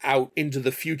foresee out into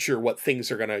the future what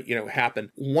things are going to,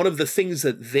 happen. One of the things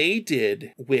that they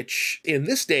did, which in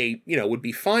this day, would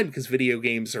be fine because video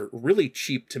games are really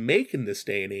cheap to make in this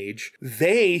day and age,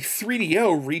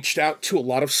 3DO reached out to a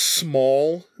lot of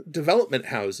small development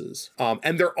houses.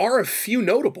 And there are a few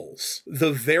notables.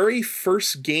 The very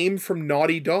first game from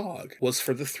Naughty Dog was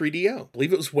for the 3DO. I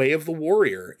believe it was Way of the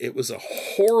Warrior. It was a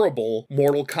horrible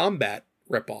Mortal Kombat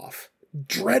ripoff.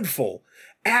 Dreadful.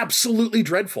 Absolutely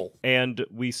dreadful. And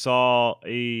we saw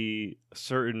a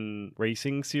certain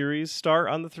racing series start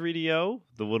on the 3DO,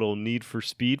 the little Need for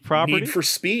Speed property. Need for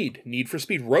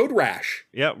Speed. Road Rash.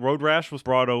 Yeah, Road Rash was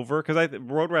brought over because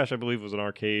Road Rash, I believe, was an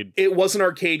arcade. It was an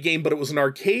arcade game, but it was an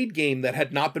arcade game that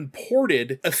had not been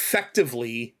ported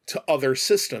effectively to other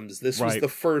systems. This was the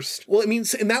first. Well, I mean,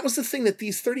 and that was the thing that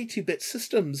these 32-bit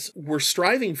systems were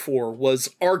striving for, was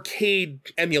arcade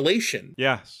emulation.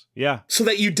 Yes. Yeah. So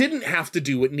that you didn't have to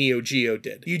do what Neo Geo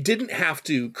did. You didn't have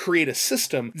to create a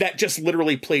system that just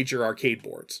literally played your arcade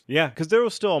boards. Yeah, because there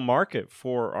was still a market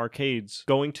for arcades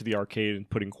going to the arcade and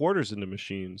putting quarters into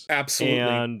machines. Absolutely.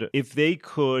 And if they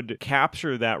could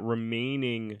capture that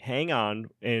remaining hang-on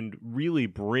and really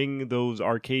bring those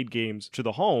arcade games to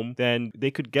the home, then they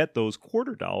could get those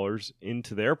quarter dollars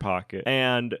into their pocket.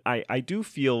 And I do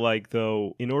feel like,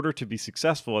 though, in order to be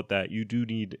successful at that, you do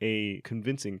need a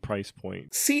convincing price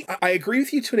point. See, I agree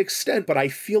with you to an extent, but I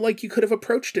feel like you could have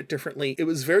approached it differently. It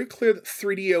was very clear that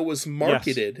 3DO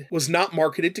was not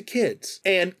marketed to kids.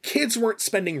 And kids weren't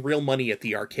spending real money at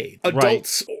the arcade.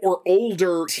 Adults or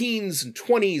older teens and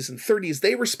 20s and 30s,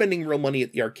 they were spending real money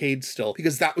at the arcade still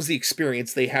because that was the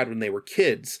experience they had when they were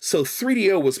kids. So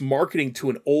 3DO was marketing to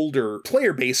an older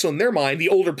player base. So in their mind, the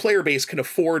older player base can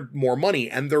afford more money.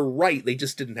 And they're right. They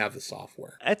just didn't have the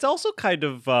software. It's also kind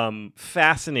of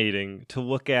fascinating to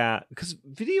look at because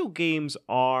video games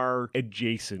are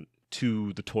adjacent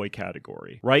to the toy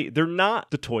category, right? They're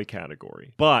not the toy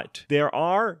category, but there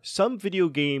are some video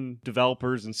game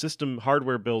developers and system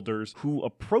hardware builders who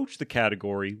approach the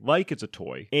category like it's a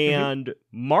toy and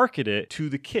market it to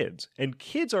the kids. And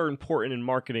kids are important in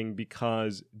marketing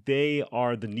because they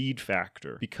are the need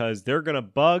factor, because they're going to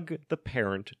bug the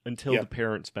parent until the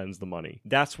parent spends the money.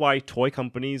 That's why toy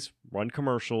companies run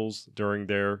commercials during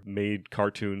their made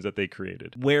cartoons that they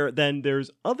created. Where then there's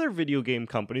other video game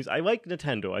companies. I like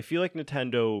Nintendo. I feel like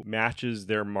Nintendo matches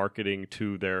their marketing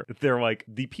to they're like,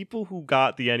 the people who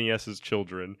got the NES as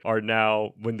children are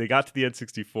now, when they got to the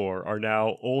N64, are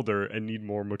now older and need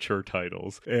more mature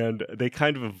titles. And they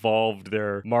kind of evolved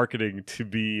their marketing to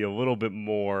be a little bit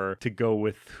more to go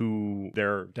with who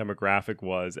their demographic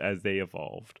was as they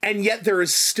evolved. And yet there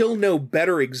is still no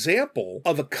better example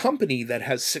of a company that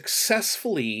has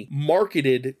successfully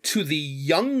marketed to the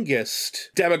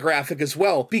youngest demographic as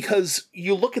well, because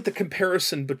you look at the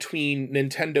comparison between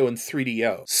Nintendo and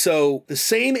 3DO. So the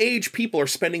same age people are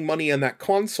spending money on that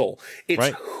console. It's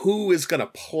who is going to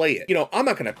play it. You know, I'm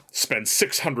not going to spend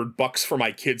 $600 for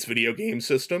my kid's video game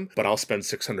system, but I'll spend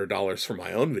 $600 for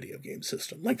my own video game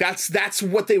system. Like that's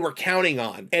what they were counting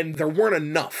on. And there weren't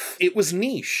enough. It was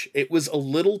niche. It was a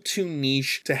little too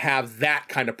niche to have that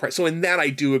kind of price. So in that, I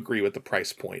do agree with the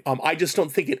price point. I just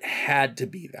don't think it had to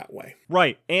be that way.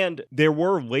 Right. And there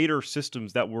were later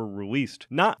systems that were released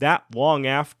not that long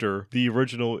after the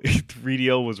original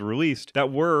 3DO was released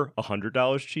that were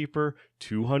 $100 cheaper,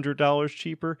 $200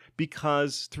 cheaper,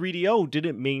 because 3DO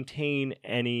didn't maintain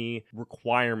any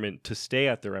requirement to stay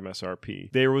at their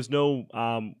MSRP. There was no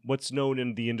what's known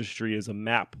in the industry as a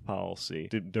MAP policy.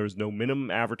 There was no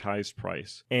minimum advertised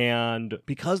price. And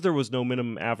because there was no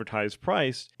minimum advertised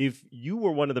price, if you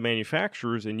were one of the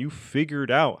manufacturers and you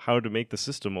figured out how to make the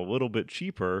system a little bit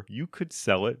cheaper, you could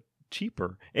sell it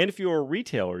cheaper. And if you're a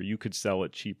retailer, you could sell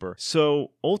it cheaper.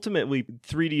 So ultimately,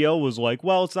 3DO was like,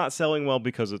 well, it's not selling well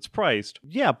because it's priced.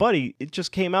 Yeah, buddy, it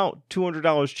just came out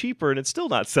 $200 cheaper and it's still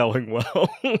not selling well.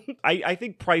 I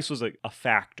think price was a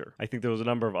factor. I think there was a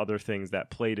number of other things that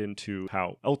played into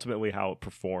how it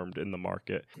performed in the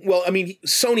market. Well, I mean,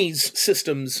 Sony's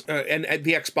systems and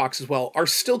the Xbox as well are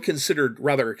still considered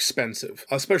rather expensive,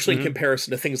 especially in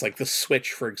comparison to things like the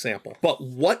Switch, for example. But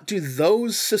what do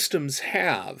those systems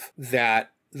have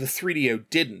that the 3DO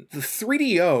didn't? The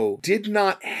 3DO did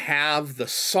not have the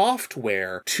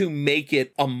software to make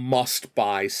it a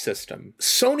must-buy system.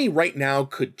 Sony right now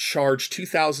could charge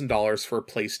 $2,000 for a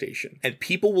PlayStation, and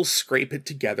people will scrape it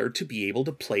together to be able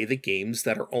to play the games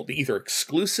that are either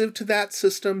exclusive to that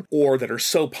system or that are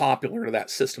so popular to that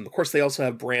system. Of course, they also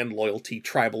have brand loyalty,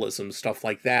 tribalism, stuff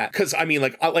like that. Because, I mean,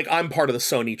 like I'm part of the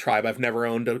Sony tribe. I've never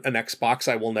owned an Xbox.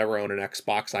 I will never own an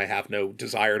Xbox. I have no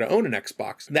desire to own an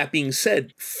Xbox. That being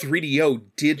said, 3DO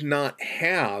did not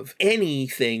have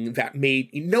anything that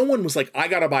no one was like, I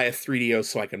gotta buy a 3DO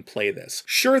so I can play this.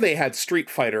 Sure, they had Street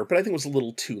Fighter, but I think it was a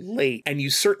little too late. And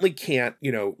you certainly can't,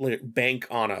 bank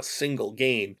on a single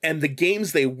game. And the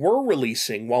games they were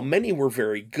releasing, while many were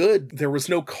very good, there was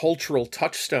no cultural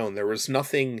touchstone. There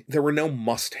were no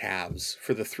must-haves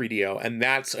for the 3DO. And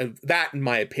that, in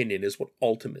my opinion, is what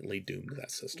ultimately doomed that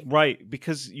system. Right,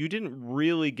 because you didn't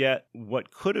really get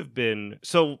what could have been.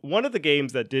 So one of the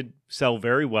games that did sell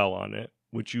very well on it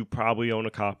which you probably own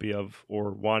a copy of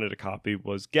or wanted a copy,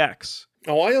 was Gex.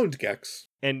 Oh, I owned Gex.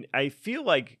 And I feel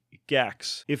like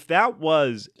Gex, if that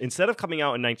was, instead of coming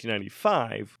out in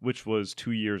 1995, which was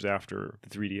 2 years after the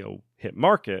 3DO hit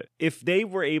market, if they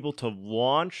were able to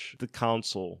launch the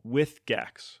console with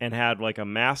Gex and had like a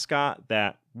mascot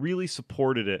that really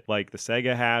supported it, like the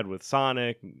Sega had with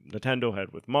Sonic, Nintendo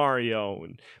had with Mario,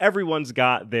 and everyone's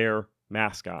got their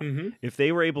mascot. If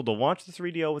they were able to launch the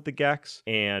 3DO with the Gex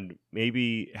and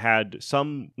maybe had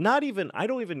some, I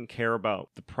don't even care about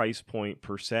the price point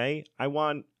per se.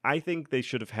 I think they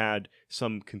should have had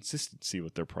some consistency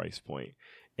with their price point.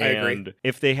 I agree. And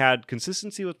if they had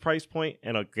consistency with price point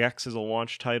and a Gex as a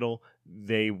launch title,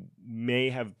 they may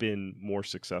have been more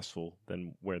successful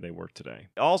than where they were today.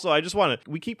 Also,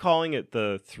 we keep calling it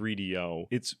the 3DO.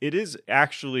 It is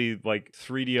actually like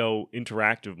 3DO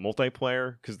interactive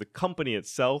multiplayer because the company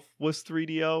itself was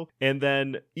 3DO. And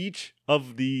then each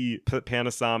of the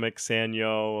Panasonic,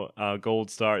 Sanyo,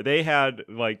 Gold Star, they had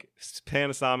like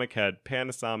Panasonic had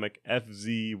Panasonic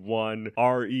FZ1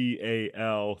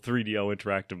 REAL 3DO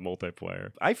interactive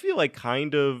multiplayer. I feel like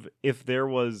kind of if there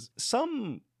was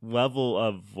some level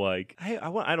of like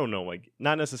I don't know, like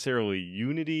not necessarily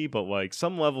unity, but like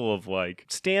some level of like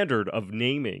standard of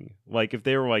naming. Like if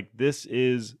they were like, this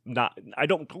is not,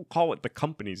 don't call it the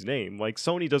company's name. Like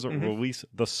Sony doesn't release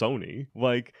the Sony.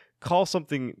 Like call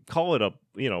it a,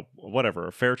 whatever,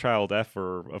 a Fairchild F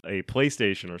or a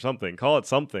PlayStation or something. Call it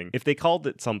something. If they called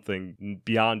it something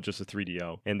beyond just a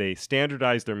 3DO and they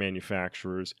standardized their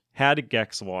manufacturers, had a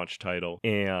Gex launch title,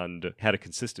 and had a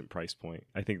consistent price point,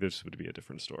 I think this would be a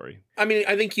different story. I mean,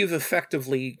 I think you've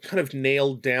effectively kind of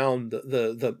nailed down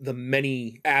the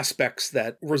many aspects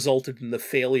that resulted in the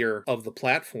failure of the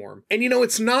platform. And,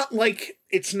 it's not like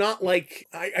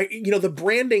the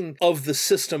branding of the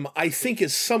system, I think,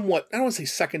 is somewhat, I don't want to say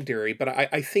secondary, but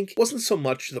I think it wasn't so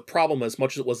much the problem as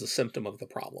much as it was a symptom of the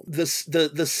problem. The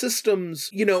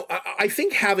systems, I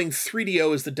think having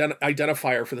 3DO as the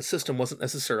identifier for the system wasn't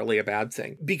necessarily a bad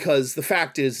thing, because the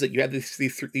fact is that you had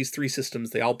these three systems,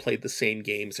 they all played the same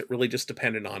games. It really just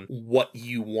depended on what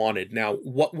you wanted. Now,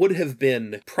 what would have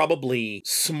been probably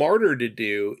smarter to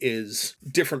do is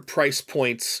different price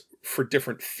points for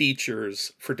different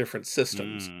features for different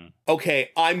systems. Okay,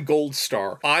 I'm Gold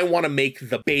Star. I want to make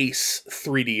the base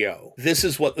 3DO. This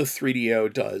is what the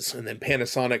 3DO does. And then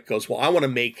Panasonic goes, well, I want to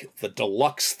make the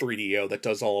deluxe 3DO that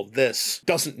does all of this.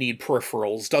 Doesn't need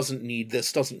peripherals, doesn't need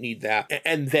this, doesn't need that.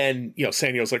 And then,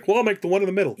 Sanyo's like, well, I'll make the one in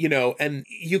the middle. And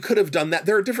you could have done that.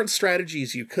 There are different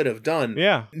strategies you could have done.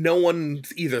 Yeah. No one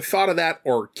either thought of that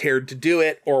or cared to do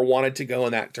it or wanted to go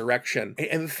in that direction.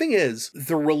 And the thing is,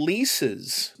 the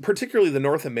releases, particularly the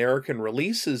North American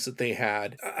releases that they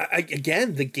had,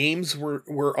 again, the games were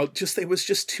just, it was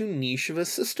just too niche of a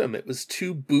system. It was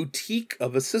too boutique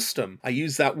of a system. I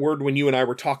used that word when you and I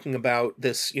were talking about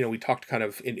this, we talked kind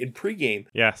of in pregame.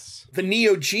 Yes. The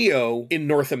Neo Geo in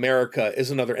North America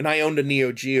is another, and I owned a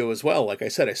Neo Geo as well. Like I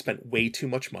said, I spent way too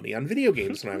much money on video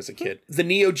games when I was a kid. The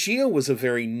Neo Geo was a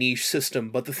very niche system,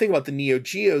 but the thing about the Neo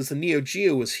Geo is the Neo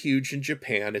Geo was huge in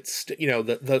Japan. It's,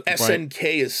 the SNK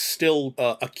is still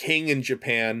a king in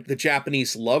Japan. The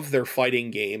Japanese love their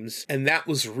fighting games, and that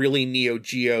was really Neo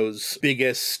Geo's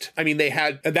biggest. I mean,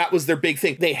 that was their big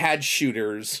thing. They had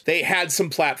shooters, they had some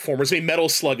platformers. I mean, Metal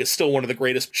Slug is still one of the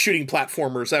greatest shooting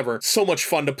platformers ever. So much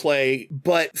fun to play,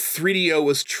 but 3DO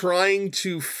was trying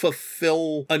to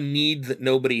fulfill a need that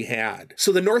nobody had.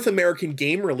 So the North American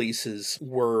game releases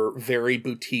were very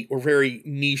boutique, or very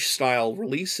niche style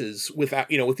releases, without,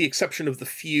 with the exception of the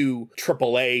few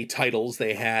AAA titles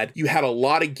they had. You had a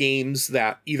lot of games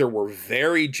that either were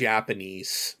very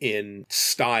Japanese in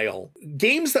style,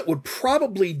 games that would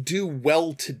probably do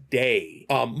well today.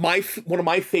 One of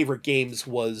my favorite games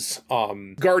was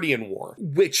Guardian War,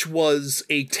 which was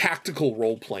a tactical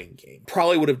role-playing game.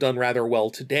 Probably would have done rather well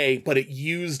today, but it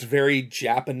used very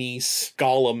Japanese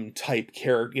Gollum type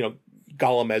character,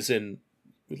 Gollum as in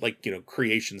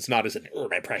creations, not as an,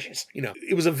 my precious,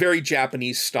 it was a very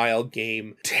Japanese style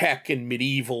game, tech and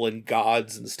medieval and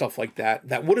gods and stuff like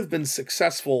that would have been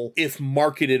successful if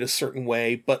marketed a certain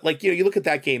way. But you look at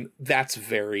that game, that's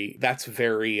very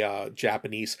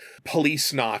Japanese.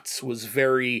 Police Knots was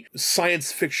very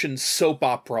science fiction soap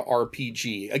opera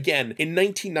RPG. Again, in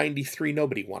 1993,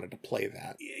 nobody wanted to play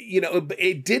that.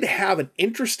 It did have an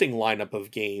interesting lineup of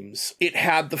games. It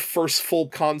had the first full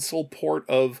console port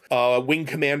of Wing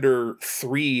Commander Commander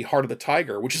 3 Heart of the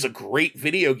Tiger, which is a great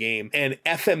video game, and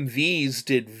FMVs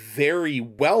did very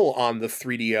well on the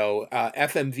 3DO.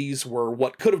 FMVs were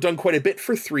what could have done quite a bit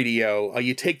for 3DO.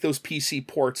 You take those PC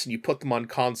ports and you put them on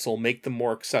console, make them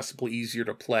more accessible, easier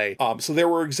to play. So there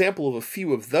were examples of a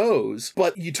few of those,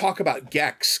 but you talk about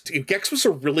Gex. Gex was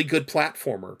a really good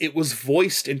platformer. It was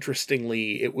voiced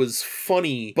interestingly, it was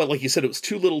funny, but like you said, it was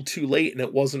too little too late and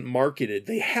it wasn't marketed.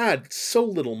 They had so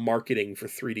little marketing for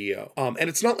 3DO.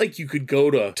 And it's not like you could go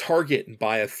to Target and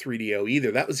buy a 3DO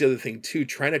either. That was the other thing too.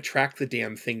 Trying to track the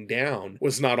damn thing down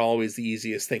was not always the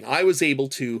easiest thing. I was able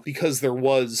to, because there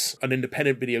was an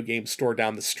independent video game store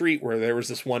down the street where there was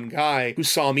this one guy who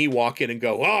saw me walk in and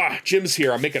go, Jim's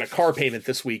here, I'm making a car payment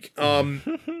this week.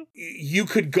 You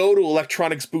could go to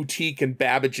Electronics Boutique and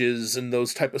Babbage's and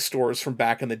those type of stores from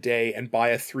back in the day and buy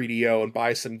a 3DO and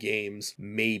buy some games,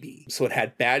 maybe. So it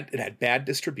had bad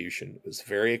distribution, it was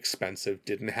very expensive,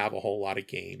 didn't have a whole lot of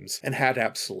games, and had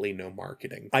absolutely no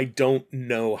marketing. I don't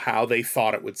know how they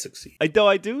thought it would succeed. Though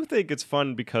I do think it's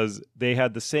fun because they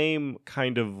had the same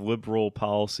kind of liberal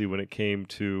policy when it came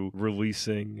to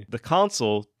releasing the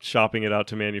console, shopping it out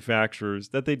to manufacturers,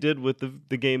 that they did with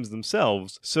the games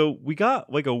themselves. So we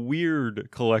got like a weird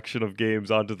collection of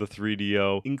games onto the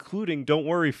 3DO, including, don't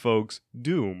worry folks,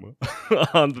 Doom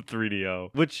on the 3DO,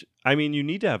 which, I mean, you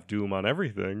need to have Doom on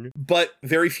everything. But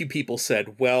very few people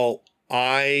said, well,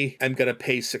 I am going to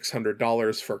pay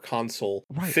 $600 for a console,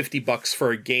 right, $50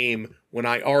 for a game, when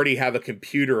I already have a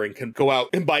computer and can go out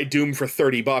and buy Doom for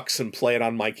 $30 and play it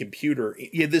on my computer.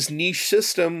 You had this niche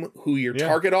system who your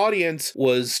target audience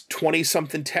was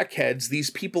 20-something tech heads. These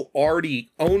people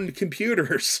already owned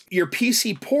computers. Your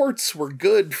PC ports were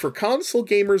good for console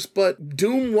gamers, but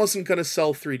Doom wasn't going to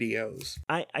sell 3DOs.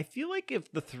 I feel like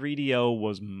if the 3DO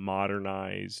was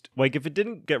modernized, like if it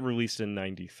didn't get released in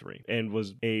 93 and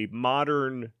was a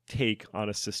modern take on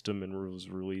a system and was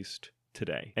released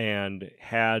today and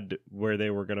had where they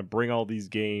were going to bring all these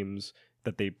games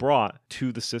that they brought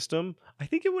to the system, I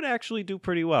think it would actually do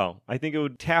pretty well. I think it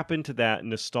would tap into that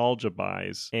nostalgia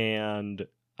buys, and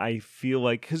I feel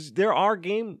like, because there are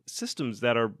game systems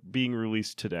that are being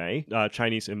released today,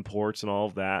 Chinese imports and all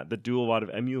of that do a lot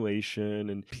of emulation,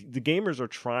 and the gamers are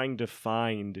trying to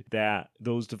find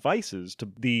those devices, to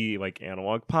the like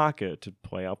Analog Pocket, to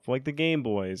play up like the Game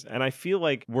Boys. And I feel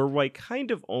like we're like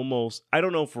kind of almost, I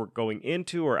don't know if we're going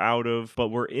into or out of, but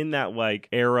we're in that like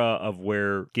era of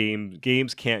where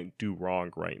games can't do wrong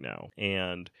right now.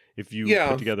 And if you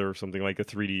put together something like a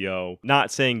 3DO, not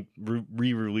saying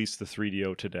re-release the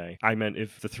 3DO today, I meant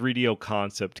if the 3DO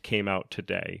concept came out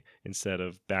today instead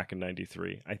of back in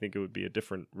 93, I think it would be a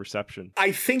different reception.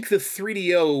 I think the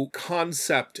 3DO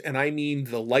concept, and I mean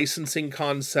the licensing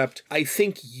concept, I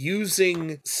think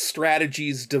using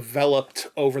strategies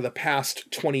developed over the past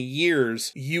 20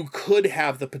 years, you could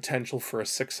have the potential for a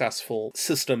successful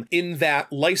system in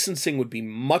that licensing would be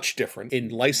much different. In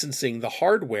licensing the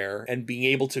hardware and being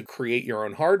able to create your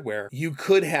own hardware,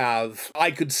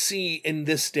 I could see in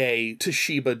this day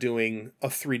Toshiba doing a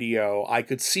 3DO. I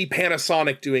could see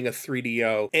Panasonic doing a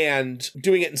 3DO and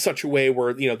doing it in such a way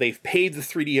where, they've paid the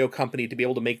 3DO company to be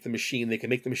able to make the machine. They can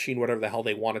make the machine whatever the hell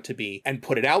they want it to be and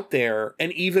put it out there.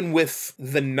 And even with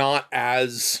the not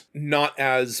as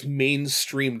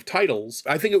mainstream titles,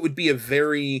 I think it would be a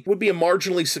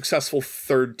marginally successful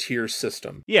third tier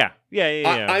system. Yeah.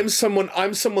 I'm someone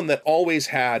that always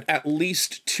had at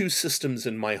least two systems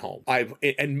in my home.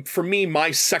 And for me,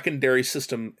 my secondary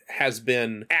system has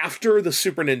been after the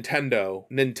Super Nintendo.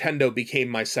 Nintendo became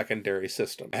my secondary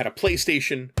system. I had a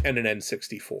PlayStation and an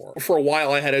N64. For a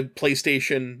while, I had a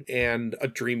PlayStation and a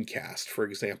Dreamcast, for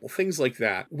example, things like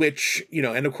that, which,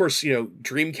 and of course,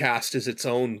 Dreamcast is its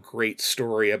own great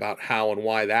story about how and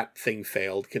why that thing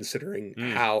failed, considering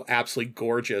how absolutely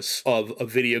gorgeous of a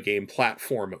video game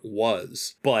platform it was.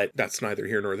 But that's neither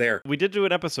here nor there. We did do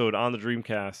an episode on the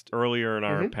Dreamcast earlier in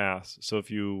our past, so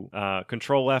if you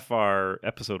Control F our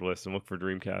episode list and look for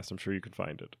Dreamcast, I'm sure you can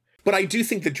find it. But I do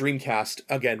think the Dreamcast,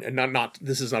 again, and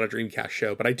this is not a Dreamcast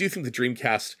show, but I do think the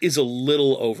Dreamcast is a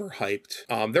little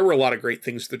overhyped. There were a lot of great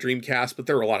things to the Dreamcast, but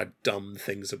there were a lot of dumb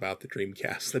things about the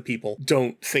Dreamcast that people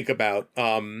don't think about.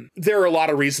 There are a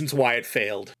lot of reasons why it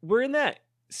failed. We're in that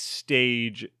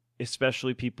stage,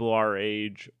 especially people our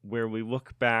age, where we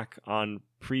look back on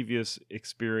previous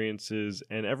experiences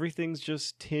and everything's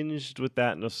just tinged with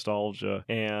that nostalgia,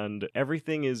 and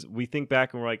everything is, we think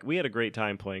back and we're like, we had a great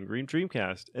time playing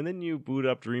Dreamcast, and then you boot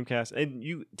up Dreamcast and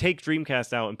you take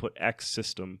Dreamcast out and put X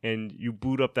system and you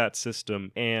boot up that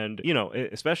system, and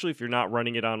especially if you're not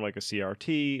running it on like a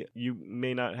CRT, you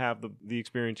may not have the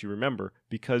experience you remember.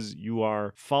 because you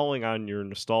are falling on your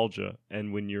nostalgia.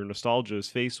 And when your nostalgia is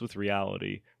faced with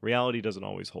reality, reality doesn't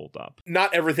always hold up.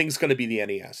 Not everything's going to be the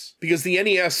NES, because the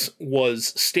NES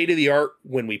was state of the art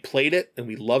when we played it and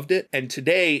we loved it. And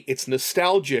today it's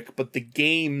nostalgic, but the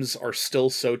games are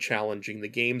still so challenging. The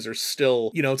games are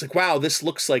still, it's like, wow, this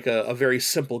looks like a very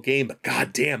simple game, but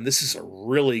goddamn, this is a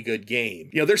really good game.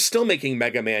 They're still making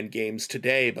Mega Man games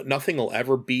today, but nothing will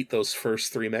ever beat those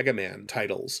first 3 Mega Man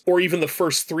titles, or even the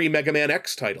first 3 Mega Man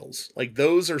X titles. Like,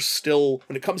 those are still,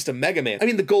 when it comes to Mega Man,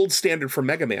 the gold standard for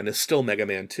Mega Man is still Mega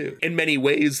Man 2. In many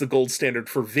ways, the gold standard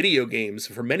for video games,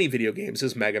 for many video games,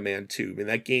 is Mega Man 2.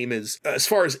 That game is, as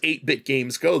far as 8-bit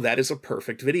games go, that is a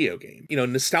perfect video game.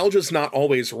 Nostalgia's not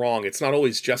always wrong. It's not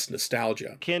always just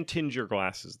nostalgia. Can tinge your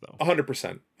glasses, though.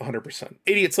 100%. 100%.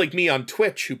 Idiots like me on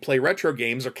Twitch who play retro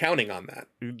games are counting on that.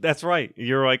 That's right.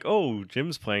 You're like, oh,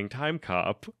 Jim's playing Time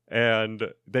Cop. And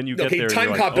then you get there. Okay,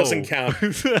 Time Cop doesn't count.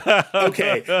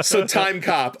 Okay, so Time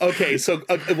Cop. Okay, so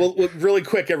we'll really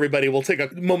quick, everybody. We'll take a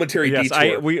momentary detour.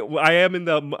 I am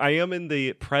in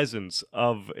the presence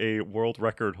of a world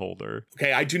record holder.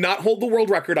 Okay, I do not hold the world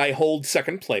record. I hold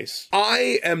second place.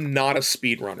 I am not a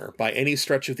speedrunner by any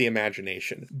stretch of the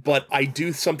imagination, but I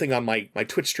do something on my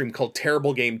Twitch stream called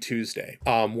Terrible Game Tuesday,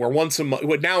 where once a month,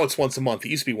 well, now it's once a month. It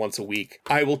used to be once a week.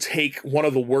 I will take one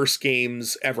of the worst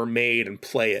games ever made and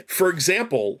play it. For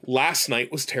example, last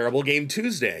night was Terrible Game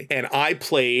Tuesday, and I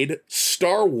played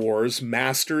Star Wars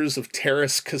Masters of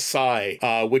Terras Kasai,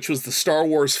 which was the Star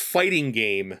Wars fighting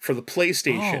game for the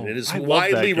PlayStation. It is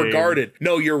widely regarded.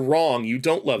 No, you're wrong. You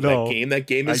don't love that game. That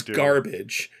game is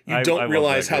garbage. You don't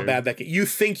realize how bad that game. You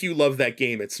think you love that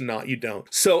game. It's not. You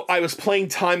don't. So I was playing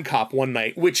Time Cop one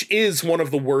night, which is one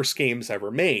of the worst games ever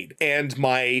made, and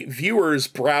my viewers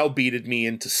browbeated me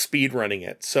into speedrunning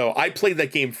it. So I played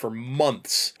that game for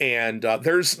months, and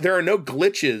there are no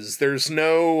glitches.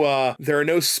 There are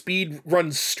no speed run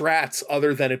strats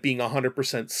other than it being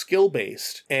 100% skill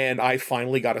based. And I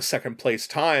finally got a second place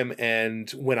time, and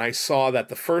when I saw that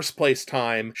the first place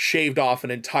time shaved off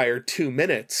an entire 2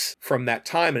 minutes from that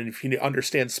time, and if you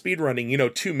understand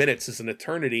speedrunning, 2 minutes is an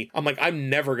eternity. I'm like, I'm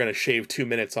never going to shave 2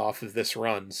 minutes off of this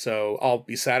run, so I'll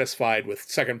be satisfied with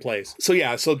second place. So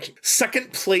yeah, so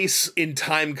second place in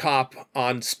Time Cop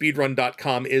on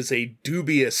speedrun.com is a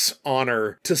dubious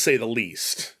honor, to say the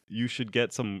least. You should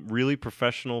get some really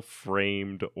professional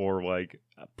framed or like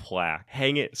a plaque.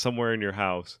 Hang it somewhere in your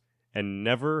house and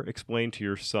never explain to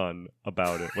your son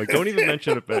about it. Like, don't even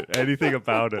mention anything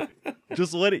about it.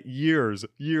 Just let it years,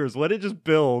 let it just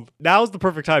build. Now's the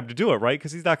perfect time to do it, right?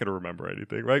 Because he's not going to remember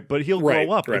anything, right? But he'll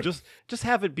grow up and just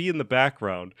have it be in the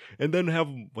background, and then have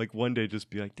him like one day just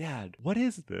be like, Dad, what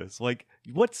is this? Like,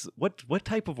 what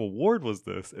type of award was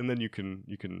this? And then you can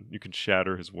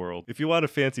shatter his world. If you want a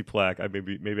fancy plaque,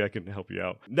 maybe I can help you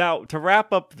out. Now, to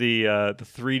wrap up the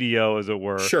 3DO, as it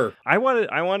were. Sure. I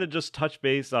want to just touch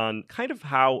base on kind of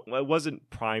how it wasn't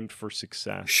primed for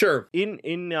success. Sure. In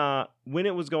when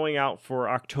it was going out for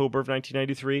October of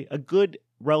 1993,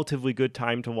 relatively good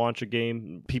time to launch a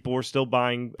game. People were still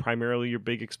buying. Primarily your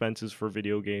big expenses for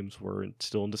video games were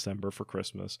still in December for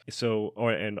Christmas,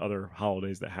 and other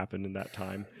holidays that happened in that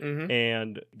time. Mm-hmm.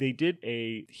 And they did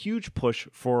a huge push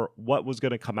for what was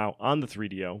going to come out on the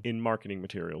 3DO in marketing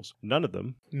materials. None of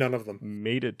them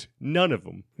made it. None of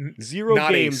them. Zero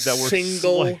Not games that were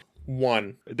single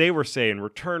one. They were saying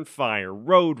Return Fire,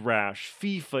 Road Rash,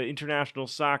 FIFA, International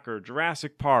Soccer,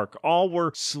 Jurassic Park, all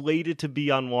were slated to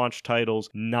be on launch titles.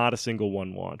 Not a single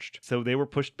one launched. So they were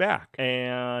pushed back.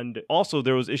 And also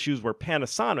there was issues where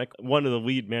Panasonic, one of the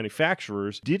lead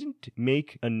manufacturers, didn't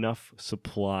make enough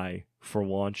supply for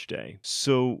launch day.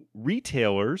 So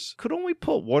retailers could only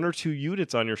put 1 or 2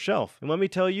 units on your shelf. And let me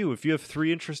tell you, if you have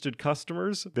 3 interested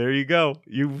customers, there you go.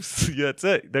 That's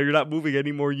it. You're not moving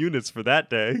any more units for that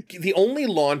day. The only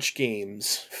launch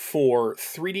games for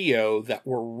 3DO that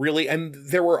were really, and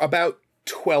there were about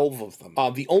 12 of them.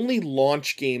 The only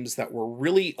launch games that were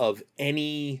really of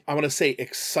any, I want to say,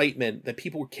 excitement that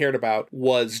people cared about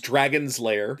was Dragon's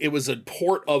Lair. It was a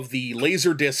port of the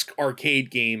Laserdisc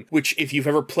arcade game, which if you've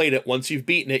ever played it, once you've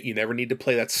beaten it, you never need to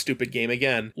play that stupid game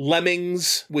again.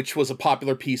 Lemmings, which was a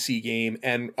popular PC game,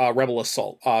 and Rebel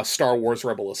Assault, Star Wars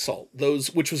Rebel Assault.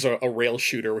 Which was a rail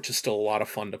shooter, which is still a lot of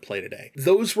fun to play today.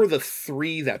 Those were the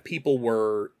 3 that people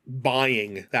were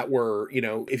buying that were,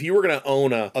 if you were going to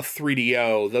own a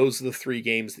 3DO, those are the three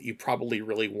games that you probably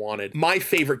really wanted. My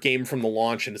favorite game from the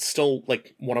launch, and it's still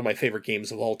like one of my favorite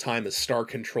games of all time, is Star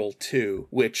Control 2,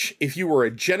 which if you were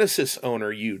a Genesis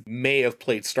owner, you may have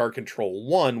played Star Control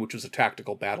 1, which was a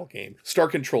tactical battle game. Star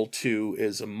Control 2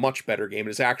 is a much better game.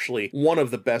 It is actually one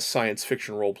of the best science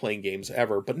fiction role-playing games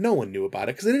ever, but no one knew about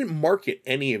it because they didn't market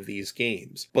any of these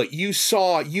games. But you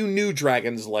knew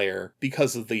Dragon's Lair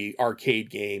because of the arcade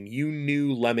game. You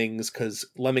knew Lemmings because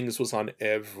Lemmings was on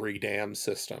every damn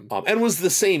system, and was the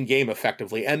same game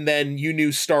effectively. And then you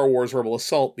knew Star Wars Rebel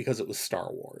Assault because it was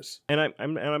Star Wars. And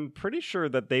I'm pretty sure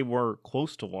that they were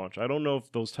close to launch. I don't know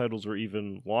if those titles were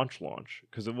even launch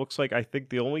because it looks like I think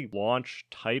the only launch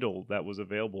title that was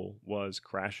available was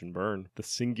Crash and Burn, the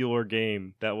singular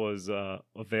game that was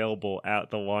available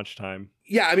at the launch time.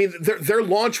 Yeah, I mean, their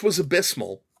launch was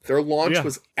abysmal. Their launch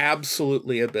was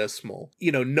absolutely abysmal.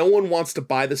 No one wants to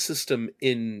buy the system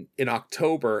in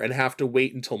October and have to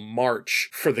wait until March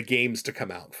for the games to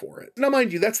come out for it. Now,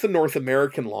 mind you, that's the North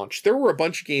American launch. There were a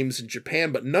bunch of games in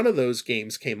Japan, but none of those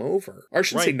games came over. Or I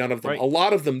shouldn't say none of them. Right. A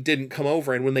lot of them didn't come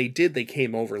over, and when they did, they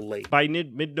came over late. By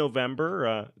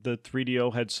mid-November, the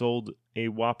 3DO had sold a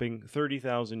whopping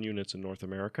 30,000 units in North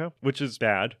America, which is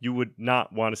bad. You would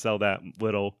not want to sell that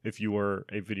little if you were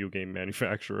a video game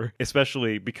manufacturer,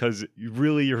 especially because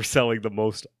you're selling the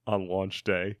most on launch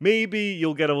day. Maybe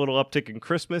you'll get a little uptick in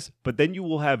Christmas, but then you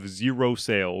will have zero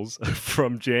sales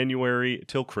from January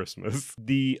till Christmas.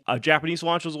 The Japanese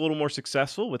launch was a little more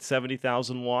successful with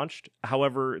 70,000 launched.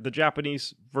 However, the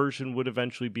Japanese version would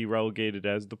eventually be relegated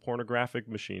as the pornographic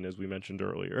machine, as we mentioned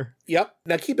earlier. Yep.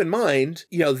 Now keep in mind,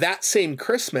 that same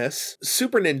Christmas,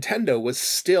 Super Nintendo was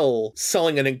still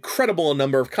selling an incredible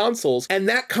number of consoles, and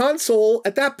that console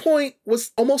at that point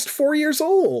was almost 4 years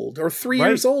old, or 3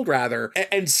 years old rather,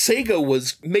 and Sega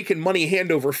was making money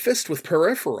hand over fist with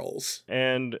peripherals.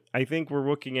 And I think we're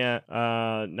looking at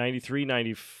 93,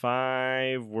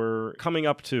 95, we're coming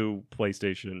up to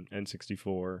PlayStation and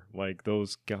 64, like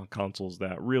those consoles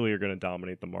that really are going to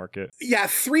dominate the market. Yeah,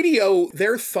 3DO,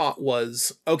 their thought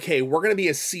was, okay, we're going to be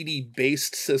a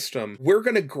CD-based system. We're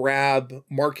going to grab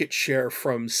market share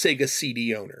from Sega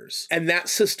CD owners. And that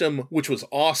system, which was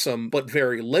awesome, but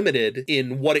very limited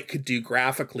in what it could do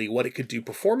graphically, what it could do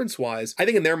performance-wise, I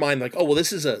think in their mind, like, oh, well,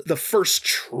 this is the first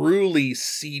truly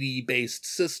CD-based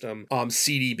system,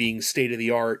 CD being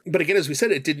state-of-the-art. But again, as we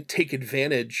said, it didn't take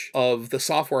advantage of the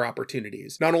software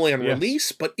opportunities, not only on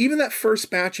release, but even that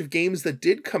first batch of games that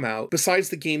did come out, besides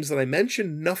the games that I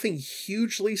mentioned, nothing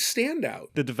hugely stand out.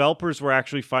 The developers were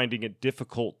actually finding it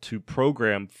difficult to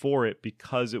program for it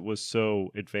because it was so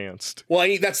advanced. Well,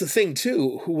 that's the thing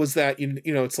too, who was that,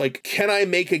 it's like, can I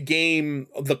make a game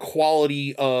of the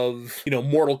quality of,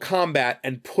 Mortal Kombat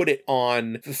and put it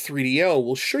on the 3DO?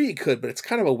 Well, sure you could, but it's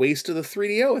kind of a waste of the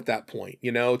 3DO at that point.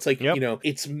 It's like,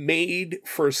 it's made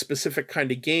for a specific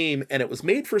kind of game, and it was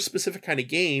made for a specific kind of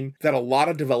game that a lot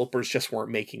of developers just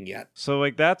weren't making yet. So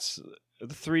like that's the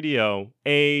 3DO,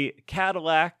 a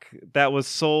Cadillac that was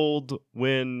sold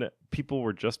when people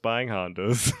were just buying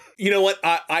Hondas. You know what?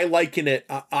 I liken it.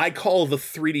 I call the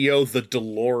 3DO the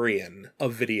DeLorean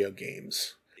of video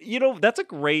games.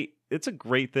 It's a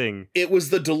great thing. It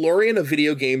was the DeLorean of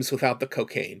video games without the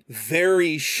cocaine.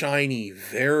 Very shiny,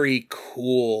 very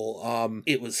cool.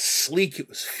 It was sleek, it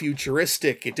was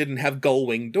futuristic, it didn't have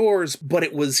gull-wing doors, but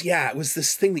it was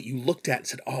this thing that you looked at and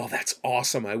said, oh, that's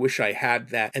awesome, I wish I had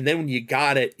that. And then when you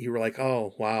got it, you were like,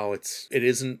 oh, wow, it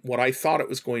isn't what I thought it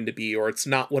was going to be, or it's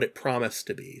not what it promised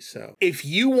to be. So if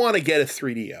you want to get a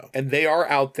 3DO, and they are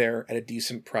out there at a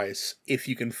decent price, if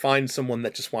you can find someone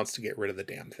that just wants to get rid of the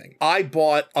damn thing. I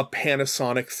bought a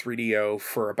Panasonic 3DO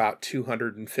for about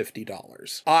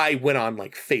 $250. I went on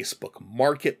like Facebook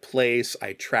Marketplace.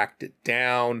 I tracked it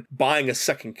down. Buying a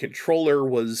second controller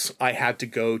I had to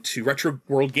go to Retro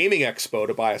World Gaming Expo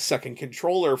to buy a second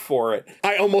controller for it.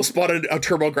 I almost bought a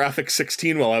TurboGrafx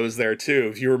 16 while I was there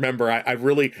too. If you remember, I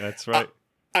really... That's right.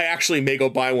 I actually may go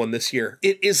buy one this year.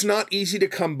 It is not easy to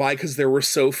come by because there were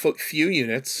so few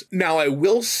units. Now, I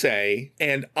will say,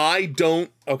 and how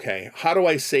do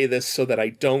I say this so that I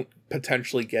don't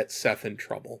potentially get Seth in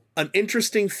trouble? An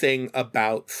interesting thing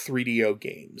about 3DO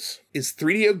games is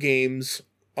 3DO games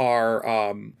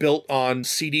are built on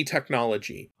CD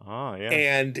technology. Ah, yeah.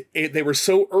 And they were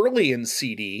so early in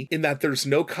CD in that there's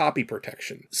no copy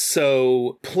protection.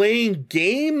 So playing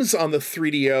games on the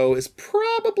 3DO is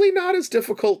probably not as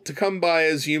difficult to come by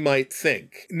as you might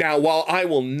think. Now, while I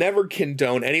will never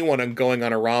condone anyone going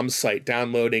on a ROM site,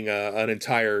 downloading an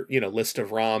entire list of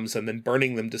ROMs and then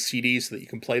burning them to CDs so that you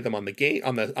can play them on the game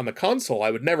on the console, I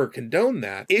would never condone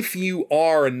that. If you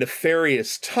are a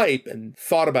nefarious type and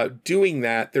thought about doing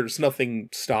that, there's nothing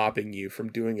stopping you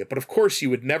from doing it. But of course, you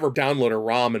would never download a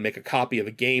ROM and make a copy of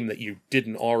a game that you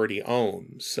didn't already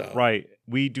own. So Right.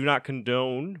 We do not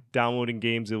condone downloading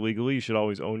games illegally. You should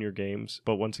always own your games.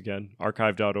 But once again,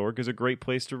 archive.org is a great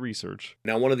place to research.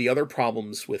 Now, one of the other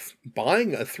problems with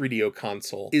buying a 3DO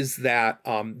console is that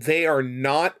they are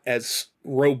not as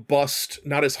robust,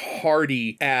 not as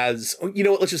hardy as,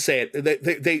 let's just say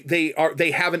it,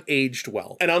 they haven't aged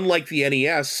well. And unlike the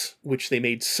NES, which they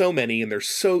made so many and they're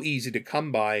so easy to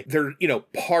come by, their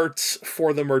parts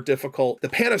for them are difficult. The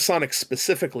Panasonic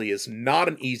specifically is not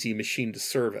an easy machine to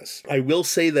service. I will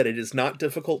say that it is not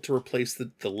difficult to replace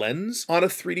the lens on a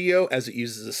 3DO, as it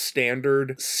uses a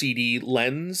standard CD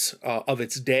lens of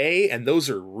its day, and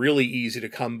those are really easy to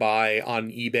come by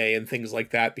on eBay and things like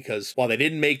that, because while they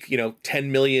didn't make 10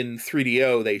 million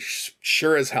 3DO, they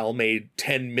sure as hell made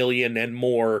 10 million and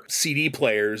more CD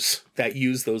players that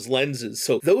use those lenses.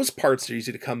 So those parts are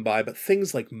easy to come by, but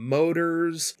things like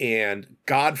motors and,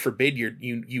 God forbid,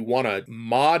 you want to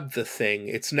mod the thing,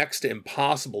 it's next to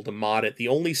impossible to mod it. The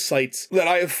only sites that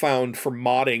I have found for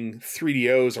modding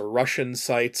 3DOs are Russian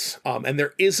sites, and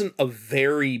there isn't a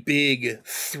very big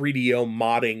 3DO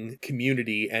modding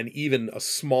community and even a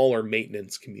smaller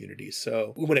maintenance community.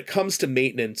 So when it comes to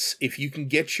maintenance, if you can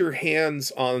get your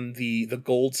hands on the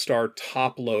Gold Star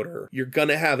top loader, you're going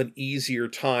to have an easier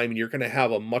time, and you're going to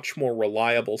have a much more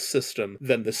reliable system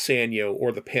than the Sanyo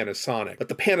or the Panasonic. But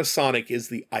the Panasonic is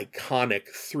the iconic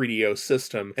 3DO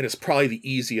system, and it's probably the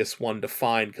easiest one to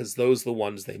find because those are the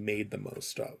ones they made the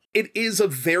most of. It is a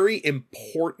very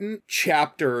important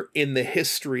chapter in the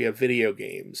history of video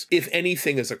games. If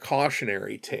anything is a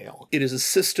cautionary tale, it is a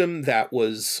system that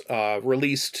was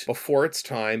released before its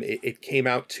time. It came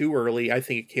out too early. I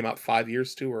think it came out 5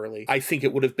 years too early. I think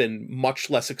it would have been much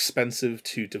less expensive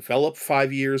to develop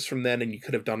 5 years from then, and you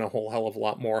could have done a whole hell of a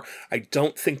lot more. I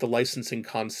don't think the licensing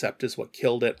concept is what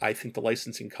killed it. I think the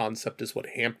licensing concept is what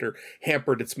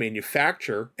hampered its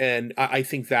manufacture, and I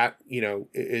think that,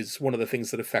 is one of the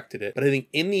things that affected it. But I think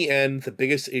in the end, the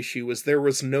biggest issue was there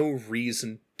was no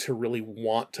reason to really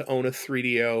want to own a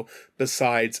 3DO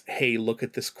besides, hey, look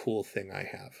at this cool thing I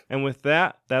have. And with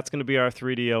that, that's going to be our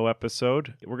 3DO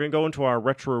episode. We're going to go into our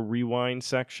retro rewind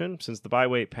section. Since the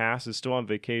Byweight Pass is still on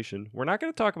vacation, we're not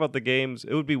going to talk about the games.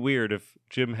 It would be weird if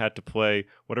Jim had to play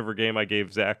whatever game I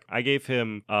gave Zach. I gave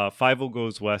him Fievel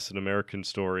Goes West, An American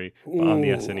Story on the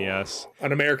SNES.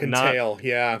 An American Tale,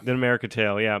 yeah. An American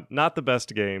Tale, yeah. Not the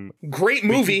best game. Great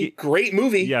movie. Great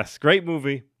movie. Yes, great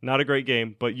movie. Not a great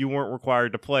game, but you weren't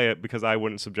required to play it because I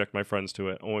wouldn't subject my friends to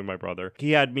it, only my brother.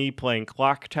 He had me playing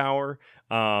Clock Tower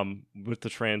with the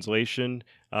translation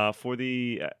for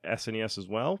the SNES as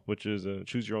well, which is a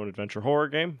choose-your-own-adventure horror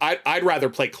game. I'd rather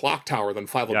play Clock Tower than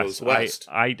Fievel Goes West.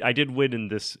 I did win in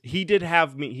this. He did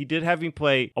have me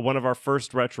play one of our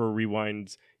first retro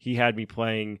rewinds. He had me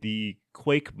playing the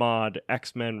Quake mod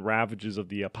X-Men Ravages of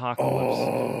the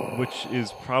Apocalypse, which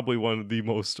is probably one of the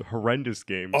most horrendous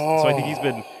games. So I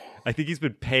think he's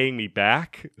been paying me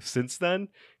back since then,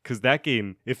 because that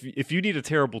game, if you need a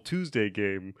terrible Tuesday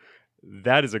game,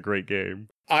 that is a great game.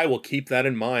 I will keep that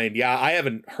in mind. Yeah, I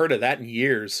haven't heard of that in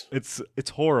years. It's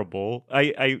horrible.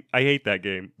 I hate that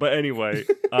game. But anyway,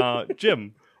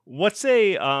 Jim, what's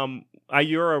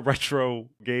you're a retro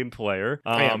game player.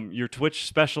 I am. Your Twitch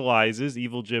specializes,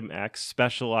 Evil Jim X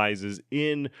specializes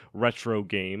in retro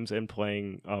games and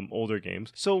playing older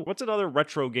games. So what's another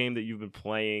retro game that you've been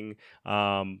playing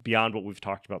beyond what we've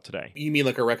talked about today? You mean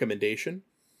like a recommendation?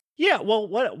 Yeah, well,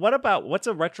 what's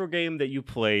a retro game that you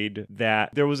played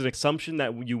that there was an assumption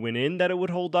that you went in that it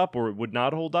would hold up or it would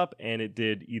not hold up, and it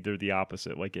did either the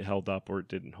opposite, like it held up or it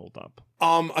didn't hold up?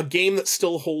 A game that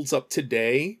still holds up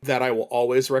today that I will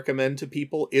always recommend to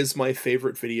people is my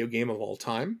favorite video game of all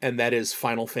time, and that is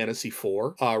Final Fantasy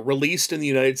IV. Released in the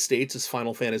United States as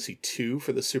Final Fantasy II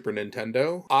for the Super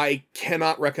Nintendo. I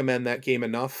cannot recommend that game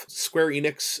enough. Square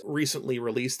Enix recently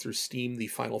released through Steam the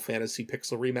Final Fantasy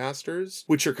Pixel Remasters,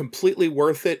 which are completely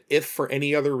worth it if for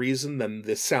any other reason than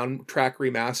the soundtrack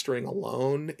remastering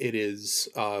alone. It is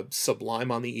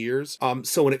sublime on the ears.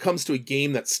 So when it comes to a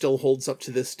game that still holds up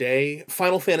to this day,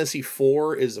 Final Fantasy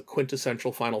IV is a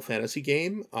quintessential Final Fantasy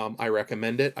game. I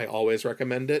recommend it. I always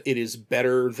recommend it. It is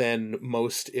better than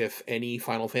most, if any,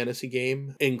 Final Fantasy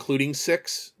game, including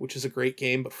 6, which is a great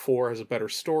game, but 4 has a better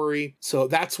story. So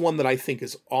that's one that I think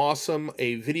is awesome.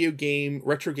 A video game,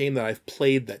 retro game that I've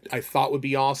played that I thought would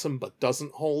be awesome, but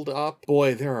doesn't hold up.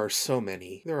 Boy, there are so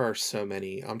many.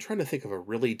 I'm trying to think of a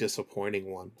really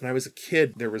disappointing one. When I was a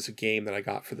kid, there was a game that I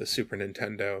got for the Super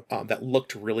Nintendo that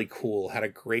looked really cool, had a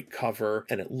great cover,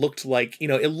 and it looked like,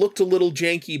 it looked a little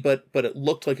janky, but it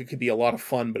looked like it could be a lot of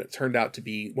fun, but it turned out to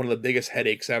be one of the biggest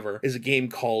headaches ever, is a game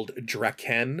called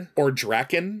Draken, or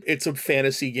Draken. It's a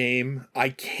fantasy game. I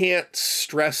can't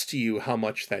stress to you how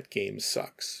much that game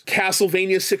sucks.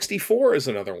 Castlevania 64 is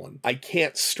another one. I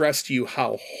can't stress to you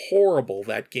how horrible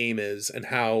that game is and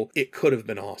how it could have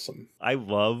been awesome. I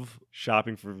love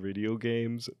shopping for video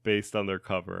games based on their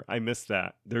cover. I miss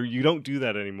that. You don't do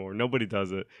that anymore. Nobody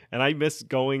does it. And I miss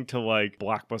going to like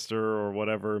Blockbuster or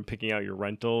whatever and picking out your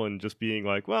rental and just being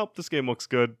like, well, this game looks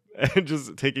good. And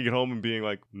just taking it home and being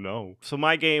like, no. So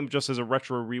my game, just as a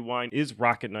retro rewind, is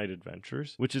Rocket Knight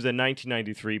Adventures, which is a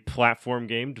 1993 platform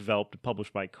game developed and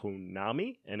published by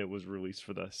Konami, and it was released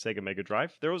for the Sega Mega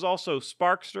Drive. There was also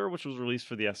Sparkster, which was released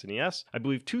for the SNES. I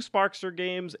believe 2 Sparkster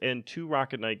games and 2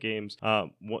 Rocket Knight games,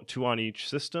 2 on each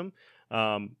system.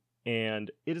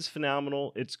 And it is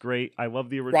phenomenal. It's great. I love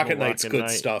the original Rocket Knight's good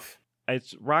stuff.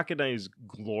 Rocket Knight is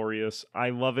glorious.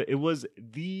 I love it. It was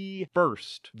the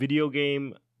first video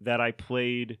game that I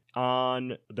played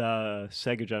on the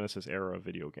Sega Genesis era of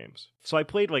video games. So I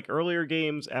played like earlier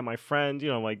games at my friend,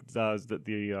 like the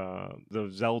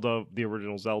Zelda, the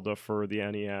original Zelda for the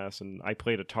NES, and I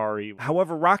played Atari.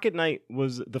 However, Rocket Knight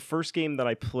was the first game that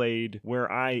I played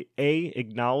where I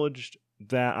acknowledged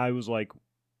that I was like,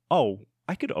 oh,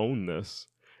 I could own this.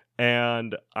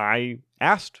 And I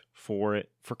asked for it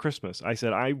for Christmas. I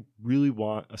said, I really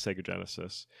want a Sega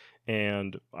Genesis.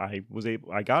 And I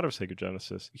got a Sega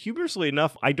Genesis. Humorously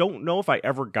enough, I don't know if I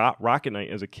ever got Rocket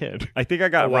Knight as a kid. I think I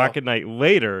got Rocket Knight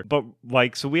later, but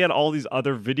so we had all these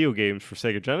other video games for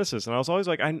Sega Genesis, and I was always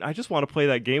like, I just want to play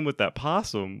that game with that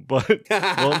possum. But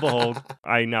lo and behold,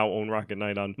 I now own Rocket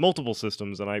Knight on multiple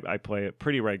systems, and I play it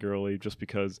pretty regularly just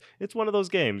because it's one of those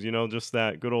games, just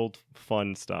that good old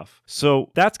fun stuff.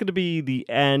 So that's going to be the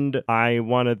end. I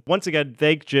want to once again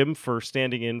thank Jim for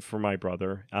standing in for my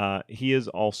brother. He is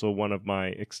also one of my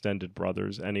extended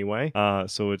brothers anyway,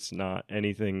 so it's not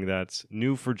anything that's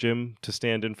new for Jim to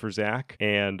stand in for Zach,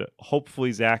 and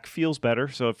hopefully Zach feels better.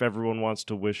 So if everyone wants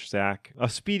to wish Zach a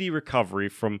speedy recovery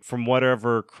from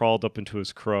whatever crawled up into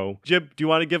his crow. Jim, do you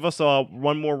want to give us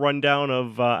one more rundown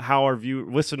of how our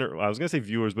listener, I was going to say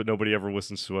viewers, but nobody ever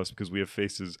listens to us because we have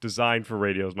faces designed for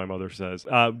radio, as my mother says.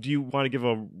 Do you want to give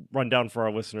a rundown for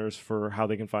our listeners for how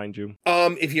they can find you?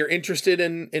 If you're interested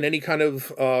in any kind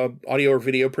of audio or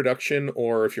video production,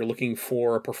 or if you're looking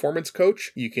for a performance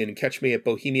coach, you can catch me at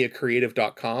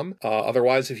bohemiacreative.com.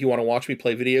 Otherwise, if you want to watch me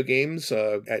play video games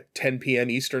at 10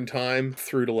 p.m. Eastern time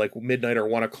through to like midnight or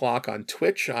 1 o'clock on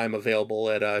Twitch, I'm available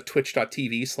at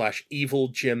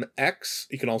twitch.tv/eviljimx.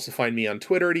 You can also find me on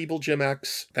Twitter at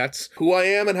eviljimx. That's who I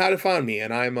am and how to find me,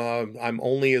 and I'm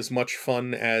only as much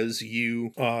fun as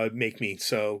you make me.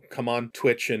 So come on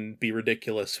Twitch and be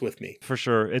ridiculous with me. For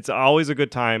sure. It's always a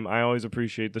good time. I always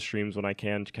appreciate the streams when I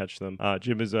can catch them.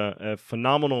 Jim is a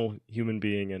phenomenal human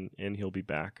being, and he'll be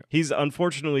back. He's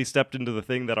unfortunately stepped into the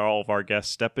thing that all of our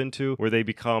guests step into, where they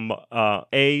become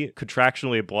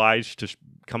contractually obliged to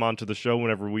come onto the show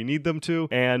whenever we need them to,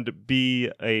 and be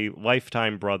a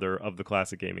lifetime brother of the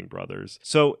Classic Gaming Brothers.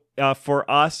 So for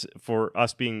us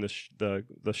being the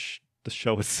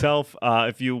show itself.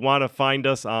 If you want to find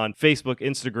us on Facebook,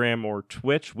 Instagram, or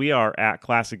Twitch, we are at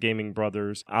Classic Gaming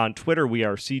Brothers. On Twitter, we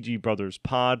are CG Brothers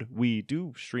Pod. We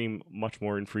do stream much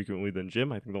more infrequently than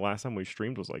Jim. I think the last time we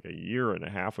streamed was like a year and a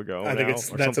half ago. I think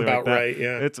that's about right.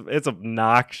 Yeah, it's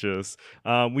obnoxious.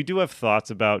 We do have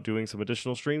thoughts about doing some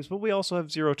additional streams, but we also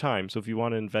have zero time. So if you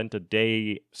want to invent a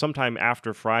day sometime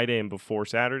after Friday and before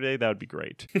Saturday, that would be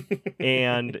great.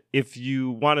 And if you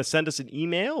want to send us an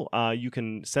email, you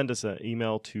can send us an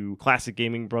email to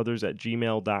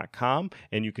classicgamingbrothers@gmail.com,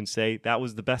 and you can say that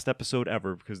was the best episode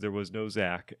ever because there was no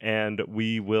Zach, and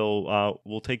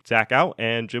we'll take Zach out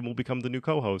and Jim will become the new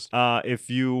co-host. If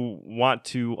you want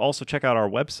to also check out our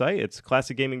website, it's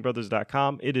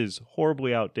classicgamingbrothers.com. It is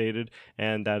horribly outdated,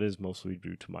 and that is mostly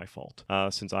due to my fault,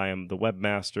 since I am the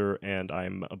webmaster and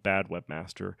I'm a bad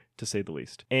webmaster to say the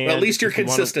least. And Well, at least you're if you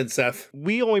wanna- consistent, Seth.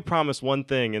 We only promise one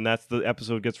thing, and that's the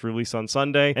episode gets released on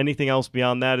Sunday. Anything else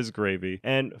beyond that is gravy.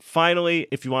 And finally,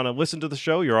 if you want to listen to the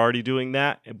show, you're already doing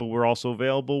that, but we're also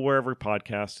available wherever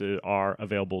podcasts are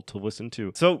available to listen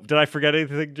to. So, did I forget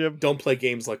anything, Jim? Don't play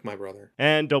games like my brother.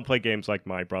 And don't play games like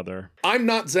my brother. I'm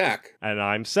not Zach. And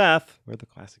I'm Seth. We're the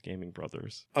Classic Gaming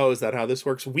Brothers. Oh, is that how this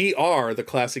works? We are the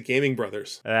Classic Gaming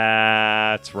Brothers.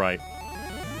 That's right.